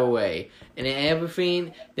throw it away. And then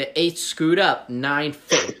everything that 8 screwed up, 9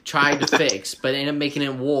 tried to fix, but ended up making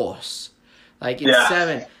it worse. Like in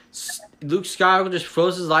 7, Luke Skywalker just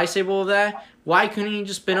throws his lightsaber over there. Why couldn't he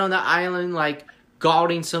just been on the island, like,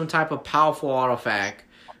 guarding some type of powerful artifact?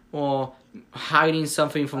 Or hiding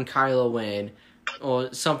something from Kylo Ren?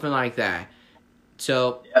 Or something like that.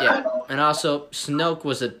 So, yeah. And also, Snoke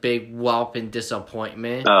was a big whelp and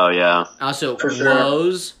disappointment. oh yeah, Also, For sure.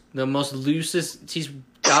 Rose, the most loosest.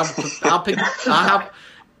 I'll have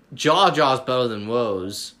Jar Jar's better than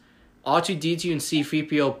Rose. R2-D2 and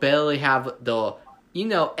C-3PO barely have the.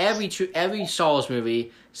 Every Star Wars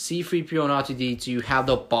movie, C-3PO and R2-D2 have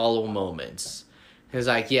the baller moments. It's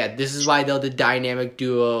like, yeah, this is why they're the dynamic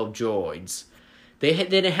duo of droids. They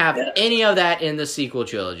didn't have any of that in the sequel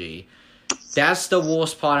trilogy. That's the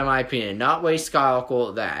worst part, in my opinion. Not Rey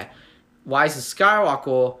Skywalker, that. Why is the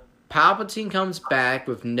Skywalker? Palpatine comes back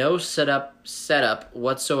with no setup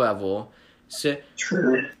whatsoever. So,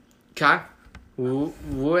 True.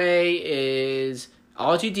 Rey is...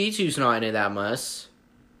 R2-D2's not in it that much.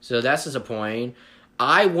 So that's disappointing.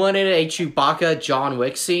 I wanted a Chewbacca John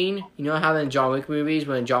Wick scene. You know how in John Wick movies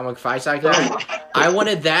when John Wick fights like that? I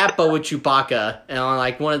wanted that, but with Chewbacca. And on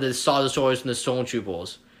like one of the Star Destroyers and the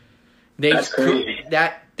Stormtroopers. That's crazy.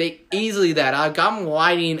 I'm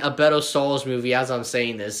writing a better Star Wars movie as I'm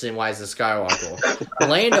saying this than Rise of Skywalker.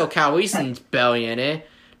 Lando Calrissian's barely in it.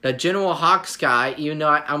 The General Hawks guy, even though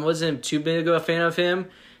I wasn't too big of a fan of him,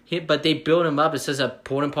 but they build him up as an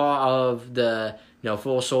important part of the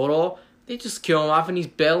First Order. They just kill him off and he's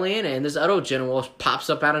barely in it. And this other general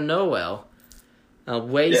pops up out of nowhere.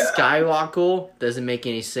 Rey Skywalker doesn't make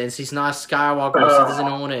any sense. He's not a Skywalker, so he doesn't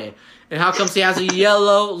own it. And how comes he has a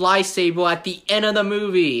yellow lightsaber at the end of the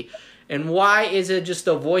movie? And why is it just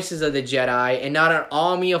the voices of the Jedi and not an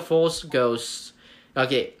army of Force ghosts?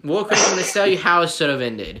 Okay, real quick, I'm going to tell you how it should have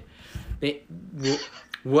ended.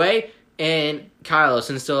 Rey and Kylo,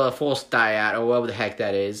 since they're a Force dyad, or whatever the heck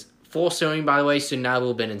that is. Force healing, by the way, should never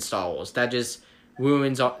have been in Star Wars. That just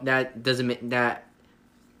ruins all... That doesn't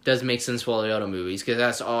make sense for all the other movies, because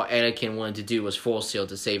that's all Anakin wanted to do was Force heal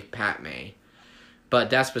to save Padme. But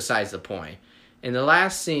that's besides the point. In the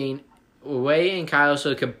last scene, Rey and Kylo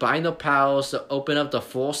sort of combine their powers to open up the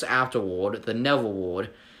Force Afterward, the Neville Ward,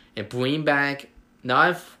 and bring back,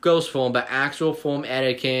 not ghost form, but actual form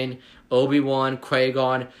Anakin, Obi-Wan,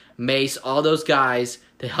 Qui-Gon, Mace, all those guys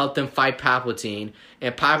to help them fight Palpatine.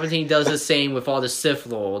 And Palpatine does the same with all the Sith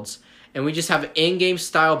Lords. And we just have an in-game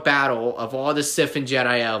style battle of all the Sith and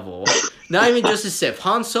Jedi ever. Not even just the Sith.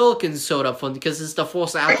 Han Solo can show up because it's the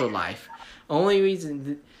Force Afterlife. Only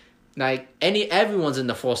reason, everyone's in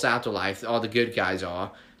the Force Afterlife, all the good guys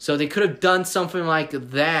are. So they could have done something like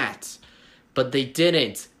that, but they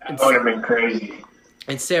didn't. That would have been crazy.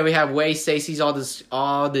 Instead, we have Rey Stacy's all the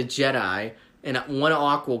Jedi, and one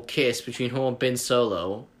awkward kiss between her and Ben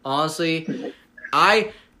Solo. Honestly,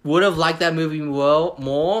 I would have liked that movie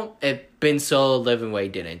more if Ben Solo lived and Rey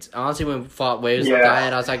didn't. Honestly, when we thought Rey was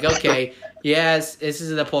dying, I was like, okay, yes, this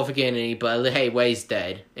isn't a perfect ending, but hey, Rey's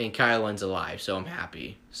dead and Kylo Ren's alive, so I'm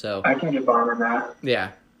happy. So I can get behind that.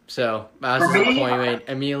 yeah, so I was disappointed.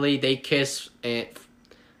 Immediately they kiss and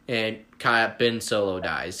Ben Solo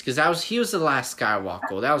dies because he was the last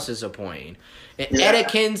Skywalker. That was disappointing. And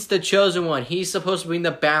Anakin's the chosen one. He's supposed to bring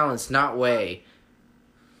the balance, not Rey.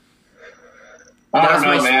 I don't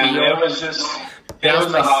know, man. It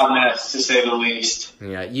was a hot mess, to say the least.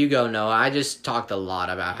 Yeah, you go, Noah. I just talked a lot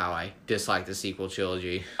about how I dislike the sequel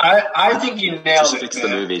trilogy. I think you nailed just it. fix the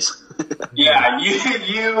movies. Yeah,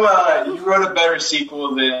 you wrote a better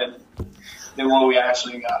sequel than what we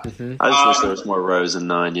actually got. Mm-hmm. I just wish there was more Rose in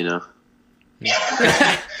 9,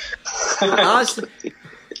 Honestly,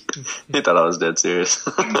 He thought I was dead serious.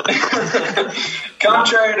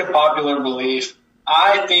 Contrary to popular belief,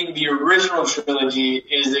 I think the original trilogy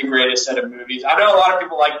is the greatest set of movies. I know a lot of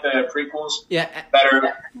people like the prequels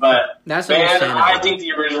better, but that's man, I think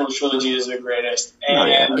the original trilogy is the greatest.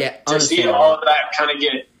 And to see all of that kind of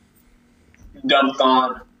get dumped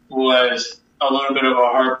on was a little bit of a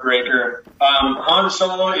heartbreaker. Han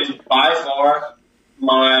Solo is by far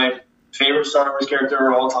my favorite Star Wars character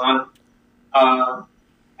of all time.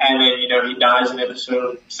 And then, he dies in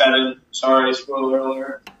episode 7. Sorry, spoiler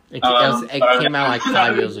alert. It came out like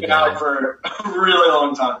 5 years ago. Out for a really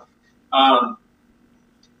long time.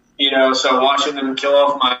 So watching them kill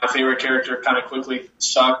off my favorite character kind of quickly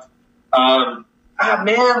sucked. From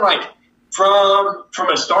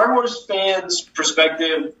a Star Wars fan's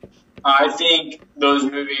perspective, I think those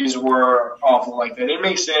movies were awful. Like, they didn't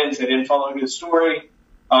make sense. They didn't follow a good story.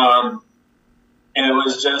 And it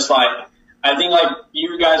was just like, I think like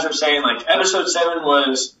you guys were saying, like episode 7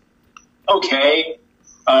 was okay.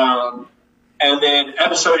 And then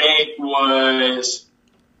episode 8 was,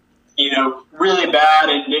 really bad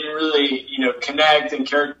and didn't really, connect and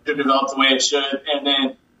character develop the way it should. And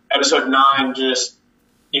then episode 9 just,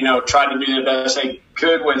 tried to do the best they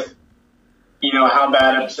could with, how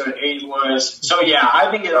bad episode 8 was. So yeah, I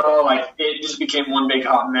think it just became one big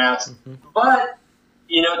hot mess. Mm-hmm. But,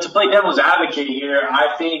 to play devil's advocate here,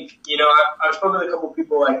 I think, I've spoken with a couple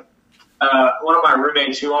people, like, one of my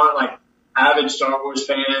roommates who aren't, like, avid Star Wars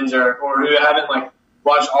fans or who haven't, like,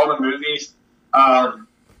 watched all the movies. I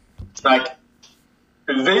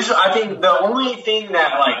think the only thing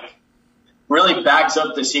that, like, really backs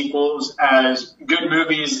up the sequels as good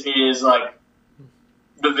movies is, like,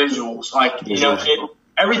 the visuals. Like,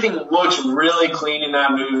 everything looks really clean in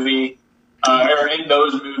that movie. Or in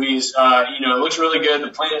those movies, it looks really good. The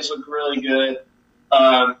planets look really good.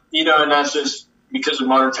 And that's just because of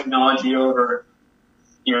modern technology over,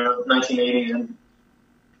 1980s and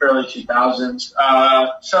early 2000s.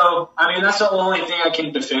 That's the only thing I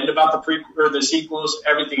can defend about the sequels.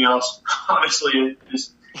 Everything else, honestly,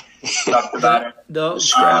 is sucked about it.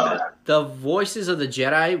 The voices of the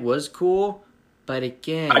Jedi was cool, but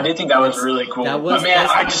again, I did think that was really cool.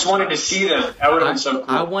 I just wanted to see them. That would have been so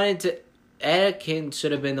cool. Anakin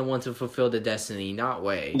should have been the one to fulfill the destiny, not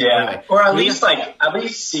Rey. Yeah, anyway, or at least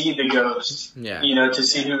see the ghost. Yeah, to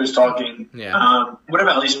see who was talking. Yeah, would have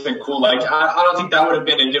at least been cool. Like, I don't think that would have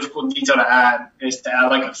been a difficult detail to add. Is to add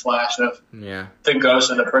like a flash of the ghost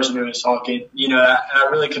of the person who was talking. I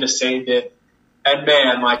really could have saved it. And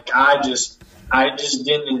man, like I just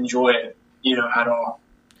didn't enjoy it, at all.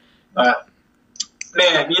 But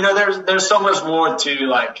man, there's so much more to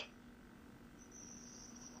like.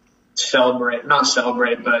 Not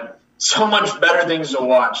celebrate, but so much better things to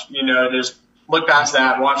watch. Just look past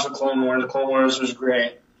that, watch the Clone Wars. The Clone Wars was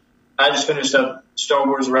great. I just finished up Star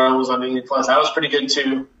Wars Rebels on Disney Plus. That was pretty good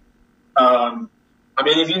too.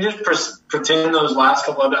 If you just pretend those last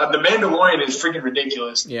couple of The Mandalorian is freaking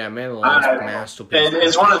ridiculous. Yeah, Mandalorian is masterpiece. And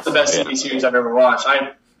it's one of the best TV series I've ever watched.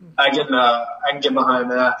 I can get behind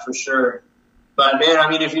that for sure. But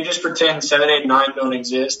man, if you just pretend 7, 8, 9 don't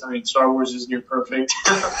exist, Star Wars is near perfect.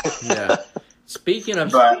 Yeah. Speaking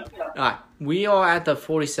of, we are at the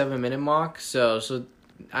 47-minute mark, so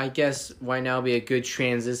I guess right now would be a good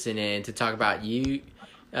transition in to talk about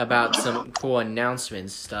some cool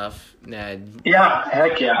announcements stuff. Yeah,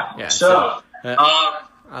 heck yeah. So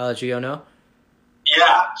I'll let you go now.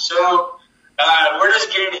 Yeah, so we're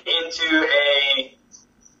just getting into a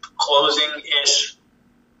closing-ish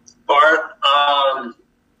part.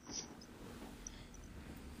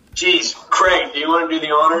 Craig, do you want to do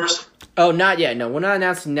the honors? Oh, not yet. No, we're not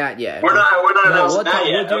announcing that yet. We're not announcing that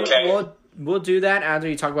yet. Okay. We'll do that after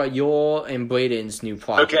you talk about your and Braden's new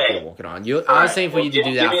project we're working on. I was saying for you to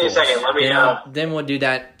do that Give me a second. Let me then we'll do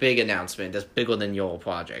that big announcement that's bigger than your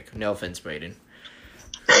project. No offense, Braden.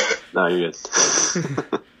 No, you're good.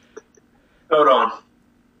 Hold on.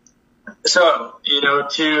 So,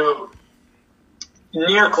 to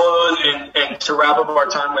near close and to wrap up our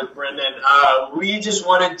time with Brendan, we just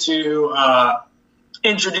wanted to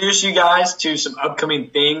introduce you guys to some upcoming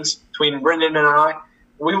things between Brendan and I.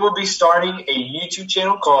 We will be starting a YouTube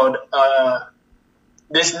channel called,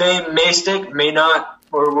 this name may stick, may not,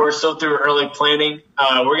 or we're still through early planning.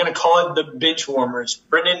 We're going to call it the Benchwarmers.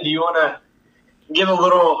 Brendan, do you want to give a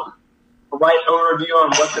little light overview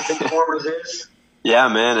on what the Benchwarmers is? Yeah,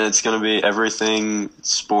 man, it's going to be everything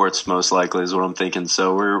sports, most likely, is what I'm thinking.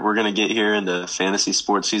 So we're going to get here into fantasy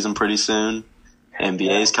sports season pretty soon.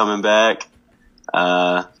 NBA's coming back.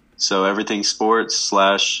 So everything sports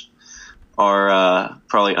 / our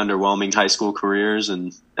probably underwhelming high school careers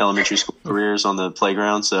and elementary school careers on the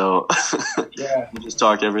playground. So we'll just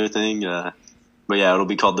talk everything. But yeah, it'll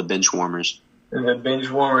be called the Benchwarmers. The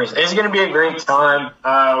Benchwarmers. It's going to be a great time.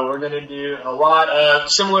 We're going to do a lot of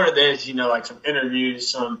similar to this, like some interviews,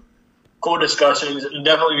 some cool discussions. It'll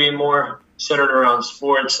definitely be more centered around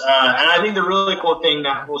sports. And I think the really cool thing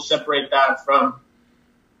that will separate that from,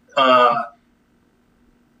 I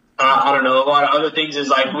don't know, a lot of other things is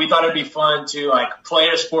like we thought it'd be fun to like play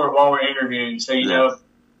a sport while we're interviewing. So, you know,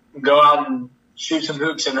 go out and shoot some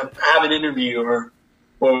hoops and have an interview or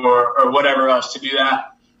whatever else to do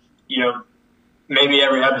that, you know, maybe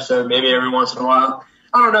every episode, maybe every once in a while.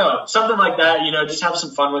 I don't know, something like that, you know, just have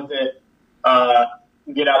some fun with it.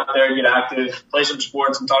 Get out there, get active, play some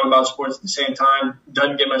sports and talk about sports at the same time.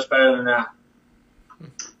 Doesn't get much better than that.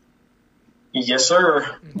 Yes,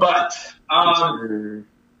 sir. But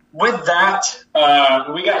with that,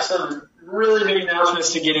 we got some really big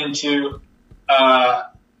announcements to get into.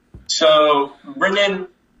 So, Brendan,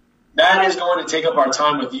 that is going to take up our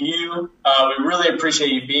time with you. We really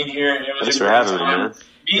appreciate you being here. It was Thanks a for great having me, time. man.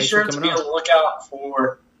 Be sure to be on the lookout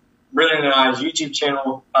for Brendan and I's YouTube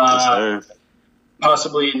channel, Yes, sir.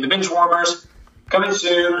 possibly the Benchwarmers, coming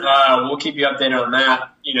soon. We'll keep you updated on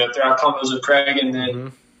that, you know, throughout Combos with Craig and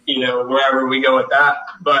then, you know, wherever we go with that.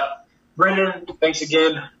 But, Brendan, thanks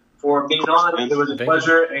again for being on. It was a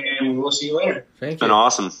pleasure, and we'll see you later. Thank It's been you.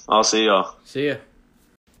 awesome. I'll see y'all. See ya.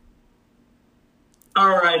 All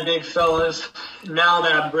right, big fellas. Now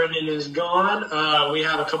that Brendan is gone, we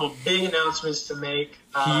have a couple big announcements to make.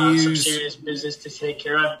 Some Huge. serious business to take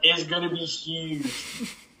care of. It's going to be huge.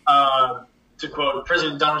 To quote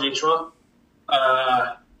President Donald J. Trump,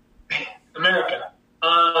 America.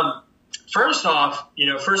 First off, you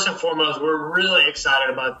know, first and foremost, we're really excited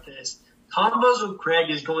about this. Combos with Craig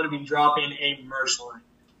is going to be dropping a merch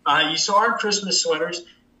line. You saw our Christmas sweaters.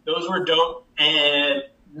 Those were dope. And,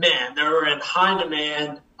 man, they were in high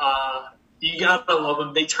demand. You got to love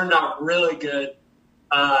them. They turned out really good.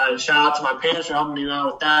 Shout out to my parents for helping me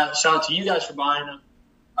out with that. Shout out to you guys for buying them.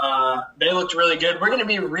 They looked really good. We're going to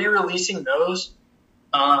be re-releasing those,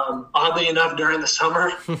 oddly enough, during the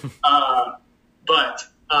summer. But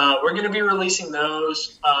we're going to be releasing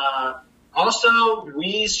those. Also,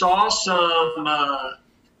 we saw some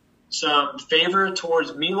favor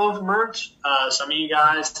towards Meatloaf merch. Some of you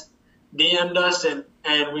guys DM'd us,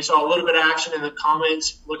 and we saw a little bit of action in the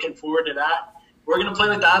comments. Looking forward to that. We're going to play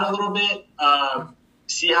with that a little bit,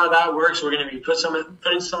 see how that works. We're going to be putting some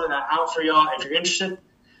of that out for y'all. If you're interested,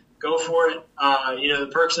 go for it. You know,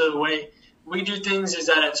 the perks of the way we do things is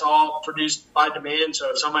that it's all produced by demand. So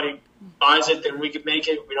if somebody buys it, then we can make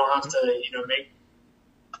it. We don't have to, you know, make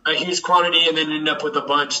a huge quantity and then end up with a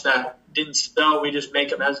bunch that didn't sell. We just make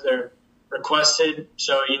them as they're requested.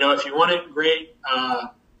 So, you know, if you want it, great.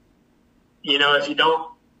 You know, if you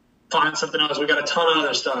don't, find something else. We got a ton of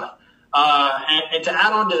other stuff. And to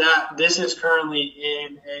add on to that, this is currently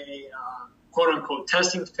in a quote-unquote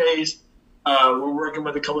testing phase. We're working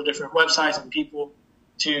with a couple of different websites and people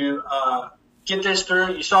to get this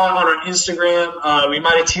through. You saw it on our Instagram. We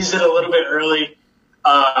might have teased it a little bit early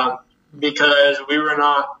because we were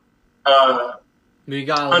not We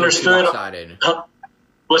got a little understood. too excited.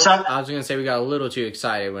 What's that? I was going to say we got a little too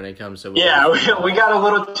excited when it comes to... Yeah, we got a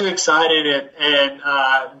little too excited, and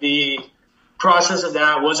the process of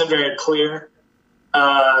that wasn't very clear.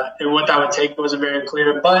 And what that would take wasn't very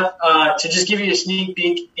clear. But to just give you a sneak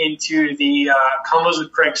peek into the Combos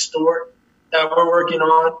with Craig store that we're working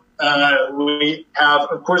on, we have,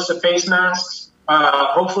 of course, the face masks.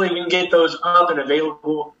 Hopefully we can get those up and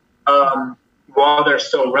available while they're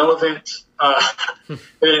still relevant.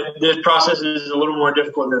 This process is a little more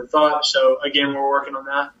difficult than thought. So, again, we're working on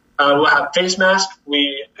that. We'll have face masks.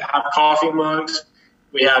 We have coffee mugs.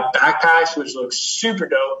 We have backpacks, which looks super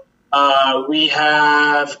dope. We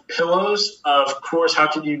have pillows. Of course, how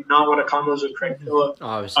could you not want a Combos with Craig pillow?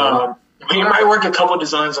 Obviously. We might work a couple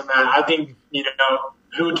designs on that. I think, you know,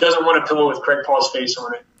 who doesn't want a pillow with Craig Paul's face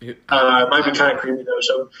on it? It might be kind of creepy, though,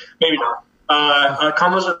 so maybe not. A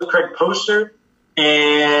Combos with Craig poster.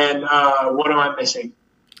 And what am I missing?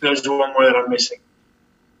 There's one more that I'm missing.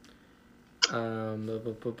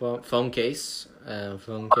 Phone case.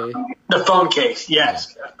 Phone case. The phone case,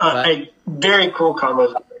 yes. A very cool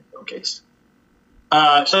combo phone case.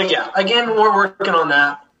 So, yeah, again, we're working on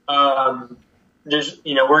that. Just,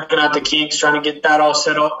 you know, working out the kinks, trying to get that all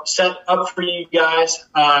set up for you guys.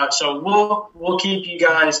 So we'll keep you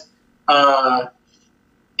guys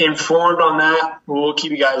informed on that. We'll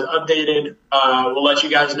keep you guys updated. We'll let you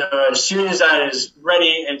guys know as soon as that is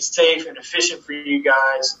ready and safe and efficient for you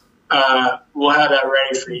guys. We'll have that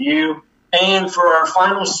ready for you. And for our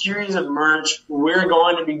final series of merch, we're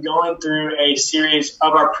going to be going through a series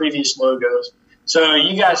of our previous logos. So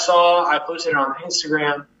you guys saw, I posted it on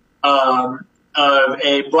Instagram. of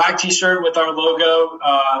a black T-shirt with our logo.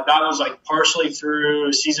 That was like partially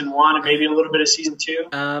through season 1 and maybe a little bit of season 2.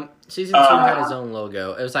 Season 2 had its own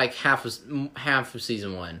logo. It was like half of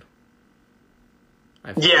season 1.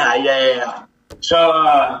 Yeah.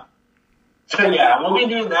 So yeah, we'll be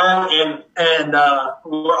doing that, and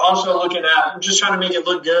we're also looking at just trying to make it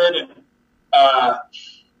look good and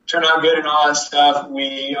turn out good and all that stuff.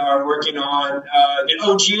 We are working on the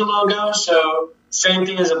OG logo, so same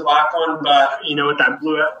thing as a black one, but with that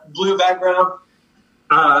blue background.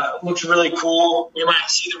 Looks really cool. We might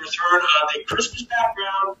see the return of a Christmas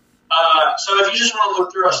background. So if you just want to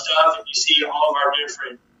look through our stuff and you see all of our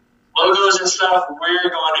different logos and stuff, we're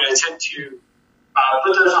going to attempt to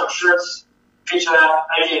put those on shirts, feature that.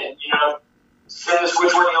 Again, send us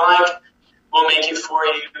which one you like. We'll make it for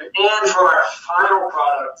you. And for our final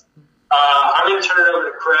product, I'm going to turn it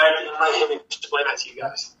over to Craig and let him explain that to you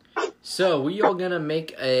guys. So we are going to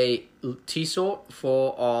make a T-shirt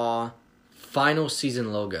for our final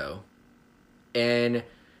season logo. And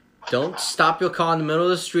don't stop your car in the middle of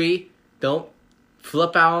the street. Don't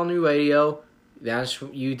flip out on your radio.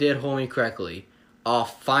 You did hold me correctly. Our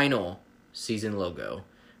final season logo.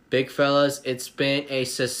 Big fellas, it's been a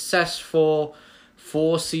successful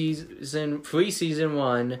season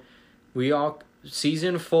 1. We are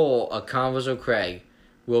season 4 of Convos with Craig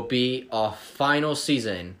will be our final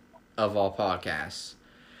season of our podcast.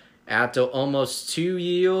 After almost 2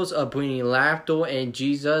 years of bringing laughter and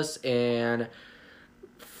Jesus and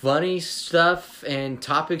funny stuff and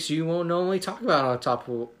topics you won't normally talk about on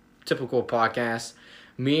a typical podcast,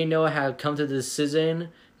 me and Noah have come to the decision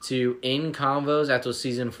to end Convos after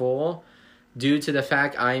season 4 due to the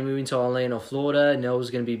fact I am moving to Orlando, Florida. Noah's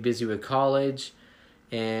going to be busy with college,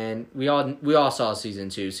 and we all saw season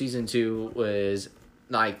 2. Season 2 was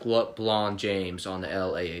like LeBron James on the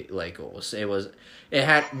LA Lakers. The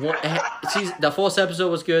first episode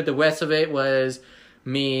was good. The rest of it was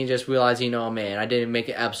me just realizing, oh man, I didn't make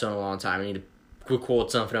an episode in a long time. I need to record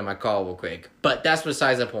something on my car real quick. But that's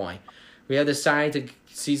besides the point. We have decided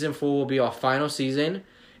season 4 will be our final season.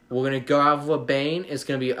 We're going to go out with a bang. It's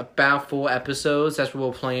going to be about 4 episodes. That's what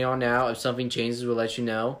we're planning on now. If something changes, we'll let you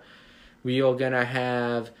know. We are going to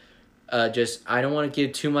have I don't want to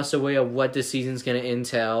give too much away of what the season's going to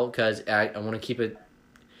entail because I want to keep it,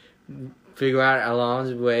 figure out along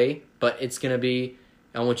the way. But it's going to be,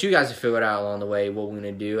 I want you guys to figure it out along the way what we're going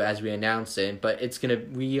to do as we announce it. But it's going to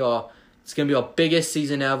be our biggest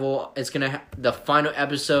season ever. It's going to the final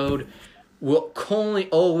episode. We're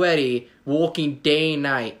currently already working day and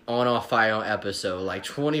night on our final episode, like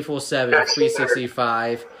 24/7,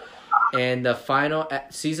 365. And the final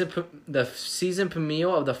season premiere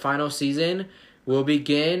of the final season will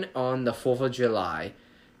begin on the 4th of July.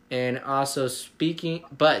 And also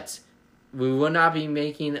but we will not be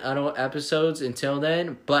making other episodes until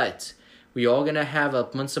then, but we are going to have a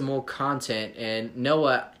bunch of more content, and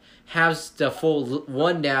Noah has the full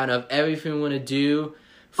rundown of everything we're going to do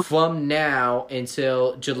from now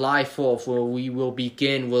until July 4th, where we will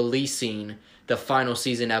begin releasing the final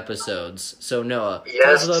season episodes. So Noah,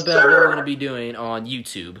 tell us a little bit about what we're going to be doing on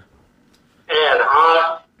YouTube. And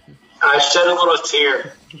I shed a little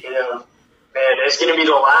tear, man, it's going to be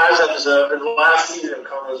the last episode, the last season of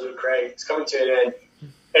Convos with Craig. It's coming to an end.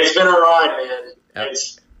 It's been a ride, man. Yep.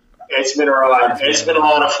 It's been a ride. It's been a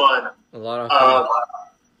lot of fun. A lot of fun.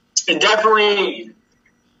 And definitely,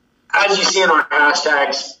 as you see in our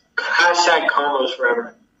hashtags, hashtag Convos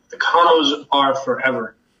forever. The Convos are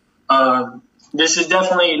forever. This is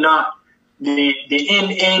definitely not the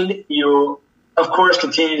end. You'll, of course,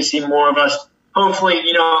 continue to see more of us. Hopefully,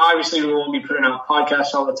 obviously we won't be putting out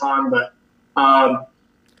podcasts all the time, but,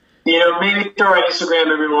 maybe through our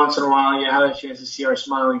Instagram every once in a while, you have a chance to see our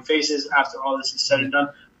smiling faces after all this is said and done.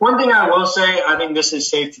 One thing I will say, I think this is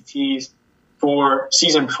safe to tease for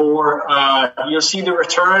season 4. You'll see the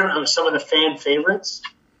return of some of the fan favorites.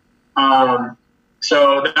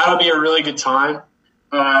 So that'll be a really good time.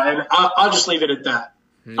 And I'll just leave it at that.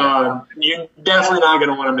 Yeah. You're definitely not going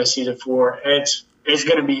to want to miss season 4. It's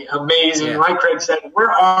going to be amazing. Yeah. Like Craig said,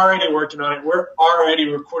 we're already working on it. We're already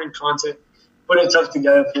recording content, putting stuff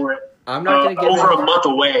together for it. I'm not going to get over a month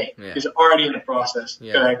away. Yeah. Is already in the process.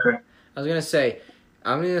 Yeah. Go ahead, Craig. I'm going to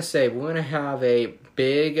say we're going to have a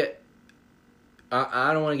big.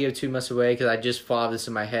 I don't want to give too much away because I just thought of this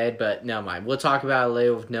in my head, but never mind. We'll talk about it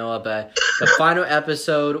later with Noah. But the final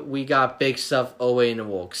episode, we got big stuff away in the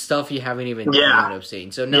works, stuff you haven't even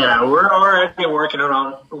seen. So Noah, we're already working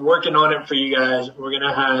on it for you guys. We're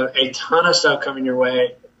gonna have a ton of stuff coming your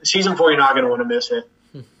way. Season 4, you're not gonna want to miss it.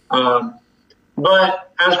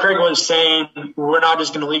 But as Craig was saying, we're not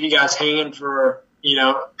just gonna leave you guys hanging for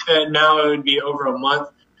and now it would be over a month.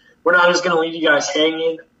 We're not just going to leave you guys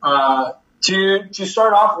hanging. To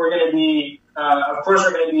start off, we're going to be, of course,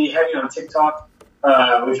 we're going to be heavy on TikTok.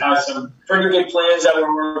 We've had some pretty good plans that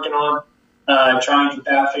we're working on, trying to get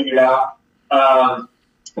that figured out.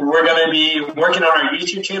 We're going to be working on our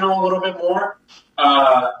YouTube channel a little bit more.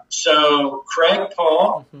 So Craig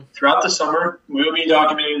Paul, throughout the summer, we'll be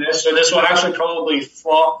documenting this. So this will actually probably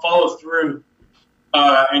follow through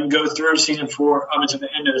and go through season 4 up until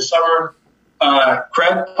the end of the summer.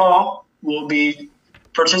 Craig Paul will be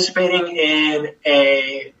participating in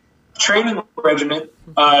a training regimen,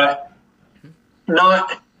 not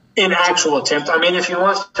an actual attempt. I mean, if he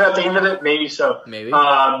wants to at the end of it, maybe so. Maybe.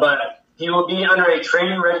 But he will be under a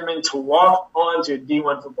training regimen to walk on to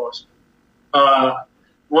D1 football school.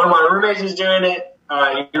 One of my roommates is doing it.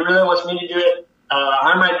 He really wants me to do it.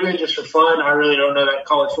 I might do it just for fun. I really don't know that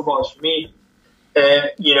college football is for me.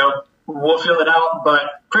 We'll feel it out.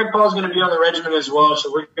 But Craig Paul's going to be on the regimen as well,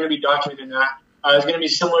 so we're going to be documenting that. It's going to be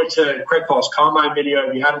similar to Craig Paul's combine video.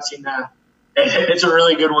 If you haven't seen that, it's a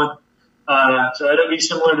really good one. So it'll be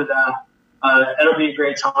similar to that. It'll be a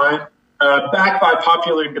great time. Backed by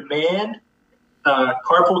popular demand,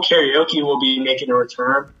 carpool karaoke will be making a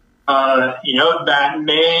return. That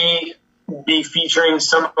may be featuring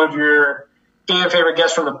some of your fan favorite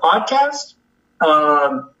guests from the podcast.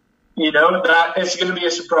 That it's going to be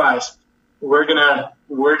a surprise. We're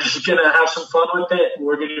just gonna have some fun with it.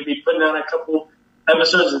 We're going to be putting out a couple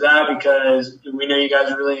episodes of that because we know you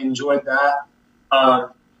guys really enjoyed that.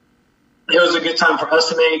 It was a good time for us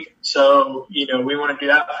to make, so we want to do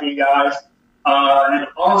that for you guys. And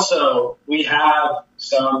also, we have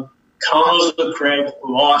some Combos with Craig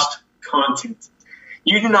lost content.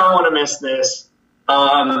 You do not want to miss this.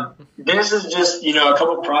 This is just a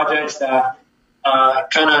couple projects that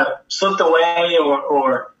kind of slipped away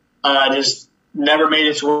or just never made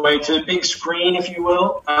its way to the big screen, if you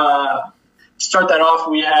will. Start that off,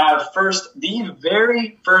 we have the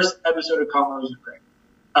very first episode of Combos with Craig.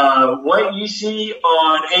 What you see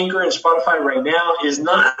on Anchor and Spotify right now is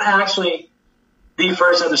not actually the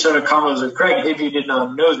first episode of Combos with Craig, if you did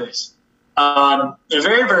not know this. The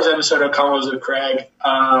very first episode of Combos with Craig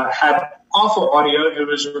had awful audio. It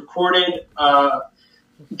was recorded.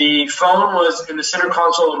 The phone was in the center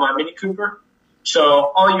console of my Mini Cooper,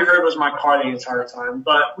 so all you heard was my car the entire time.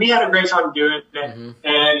 But we had a great time doing it,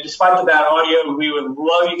 and despite the bad audio, we would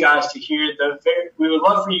love you guys to hear the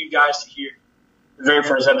very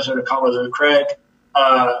first episode of Combos with Craig.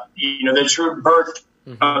 The true birth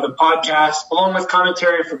of the podcast, along with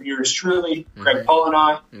commentary from yours truly, Craig Paul and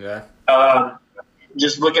I. Yeah.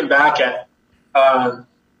 Just looking back at 2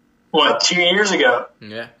 years ago.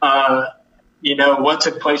 Yeah. What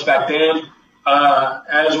took place back then,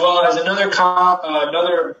 as well as another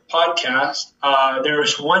podcast. There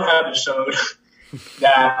was one episode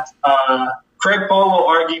that Craig Paul will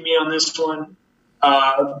argue me on this one,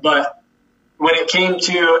 but when it came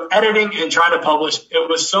to editing and trying to publish, it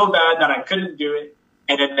was so bad that I couldn't do it.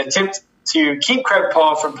 And in an attempt to keep Craig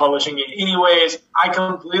Paul from publishing it anyways, I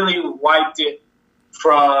completely wiped it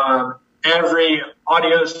from every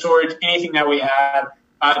audio storage, anything that we had.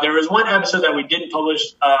 There was one episode that we didn't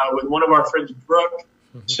publish with one of our friends, Brooke.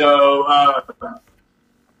 So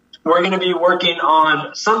we're going to be working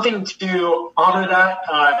on something to honor that.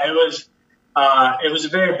 It was a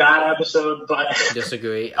very bad episode, but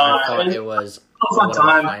disagree. I thought it was a fun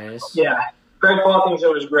time. Yeah, Greg Paul thinks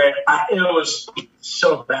it was great. It was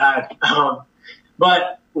so bad.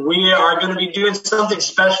 But we are going to be doing something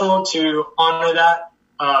special to honor that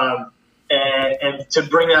and to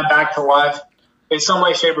bring that back to life in some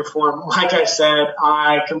way, shape, or form. Like I said,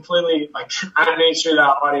 I made sure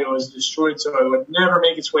that audio was destroyed so it would never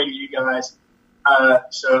make its way to you guys.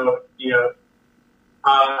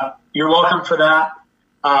 You're welcome for that.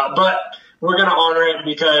 But we're going to honor it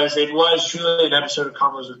because it was truly an episode of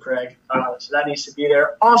Combos with Craig. So that needs to be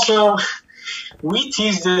there. Also, we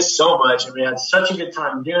teased this so much and we had such a good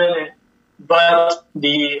time doing it. But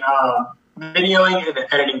the videoing and the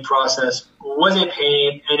editing process was a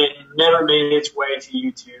pain and it never made its way to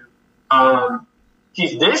YouTube.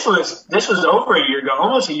 This was over a year ago,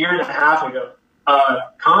 almost a year and a half ago.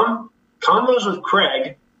 Combos with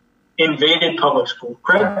Craig invaded public school.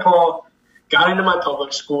 Craig Paul got into my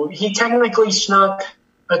public school. He technically snuck,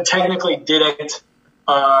 but technically didn't.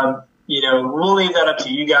 We'll leave that up to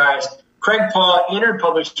you guys. Craig Paul entered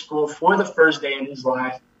public school for the first day in his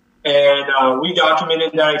life, and we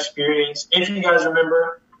documented that experience. If you guys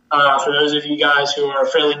remember, for those of you guys who are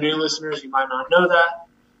fairly new listeners, you might not know that.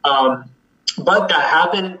 But that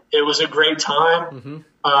happened. It was a great time.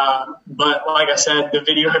 But like I said, the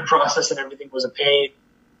video process and everything was a pain.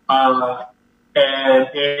 And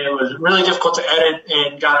it was really difficult to edit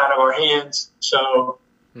and got out of our hands. So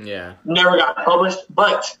Yeah. never got published.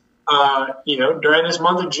 But, during this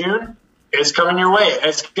month of June, it's coming your way.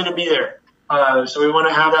 It's going to be there. So we want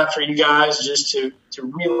to have that for you guys just to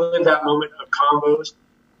relive that moment of combos.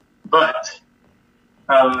 But,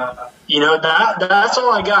 that's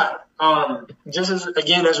all I got. Just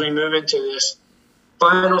as we move into this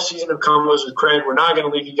final season of Combos with Craig, we're not going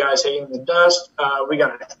to leave you guys hanging in the dust. We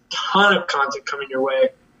got a ton of content coming your way.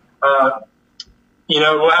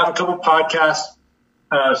 We'll have a couple podcasts,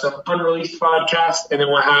 some unreleased podcasts, and then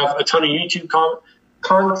we'll have a ton of YouTube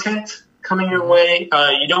content coming your way.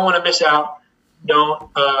 You don't want to miss out. Don't,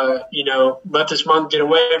 let this month get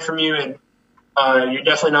away from you, and you're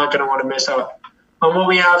definitely not going to want to miss out on what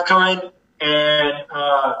we have coming. And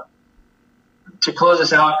to close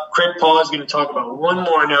us out, Craig Paul is going to talk about one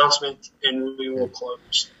more announcement, and we will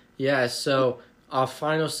close. Yeah, so our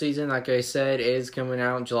final season, like I said, is coming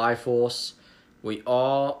out July 4th. We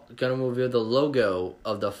all going to reveal the logo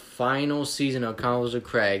of the final season of Convos with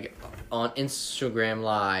Craig on Instagram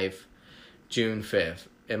Live June 5th.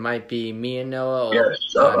 It might be me and Noah, or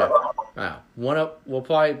Yes. we'll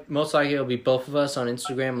probably, most likely it'll be both of us on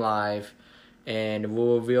Instagram Live, and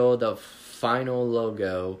we'll reveal the final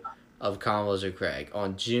logo of Convos with Craig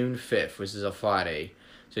on June 5th, which is a Friday.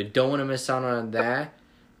 So you don't want to miss out on that.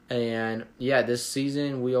 And yeah, this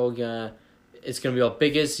season it's gonna be our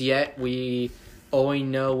biggest yet. We already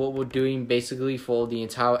know what we're doing basically for the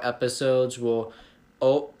entire episodes.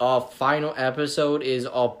 Our final episode is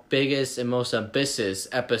our biggest and most ambitious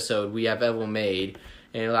episode we have ever made.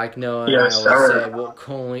 And like Noah and I always said, we're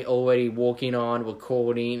currently already working on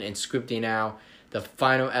recording and scripting out the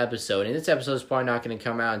final episode. And this episode is probably not going to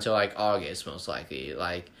come out until like August, most likely,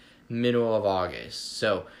 like middle of August.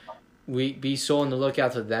 So be so on the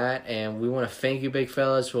lookout for that. And we want to thank you, big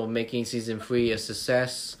fellas, for making season 3 a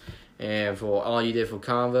success and for all you did for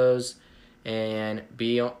Convos. And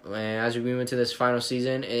as we move into this final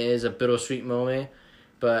season, it is a bittersweet moment,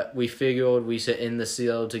 but we figured we should end the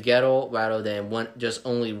season together rather than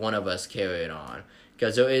only one of us carry it on,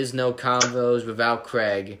 because there is no Convos without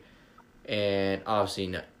Craig, and obviously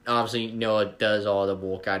Noah does all the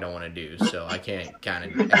work I don't want to do, so I can't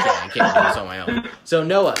do this on my own. So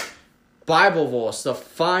Noah, Bible verse, the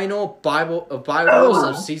final Bible verse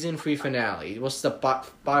of season 3 finale. What's the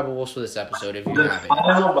Bible verse for this episode, if you have it? The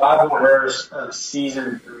final Bible verse of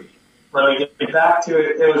season 3. Let me get back to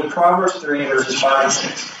it. It was Proverbs 3, verses 5 and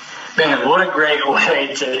 6. Man, what a great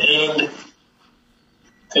way to end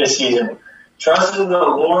this season. Trust in the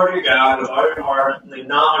Lord your God with all your heart, and lean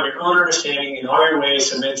not on your own understanding. In all your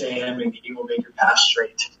ways submit to him, and he will make your path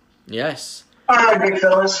straight. Yes. All right, big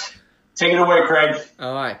fellas. Take it away, Craig.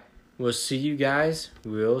 All right. We'll see you guys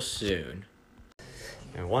real soon.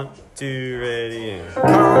 And 1, 2, ready, and...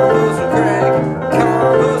 Combos with Craig,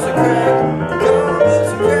 Combos with Craig,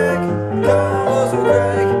 Combos with Craig.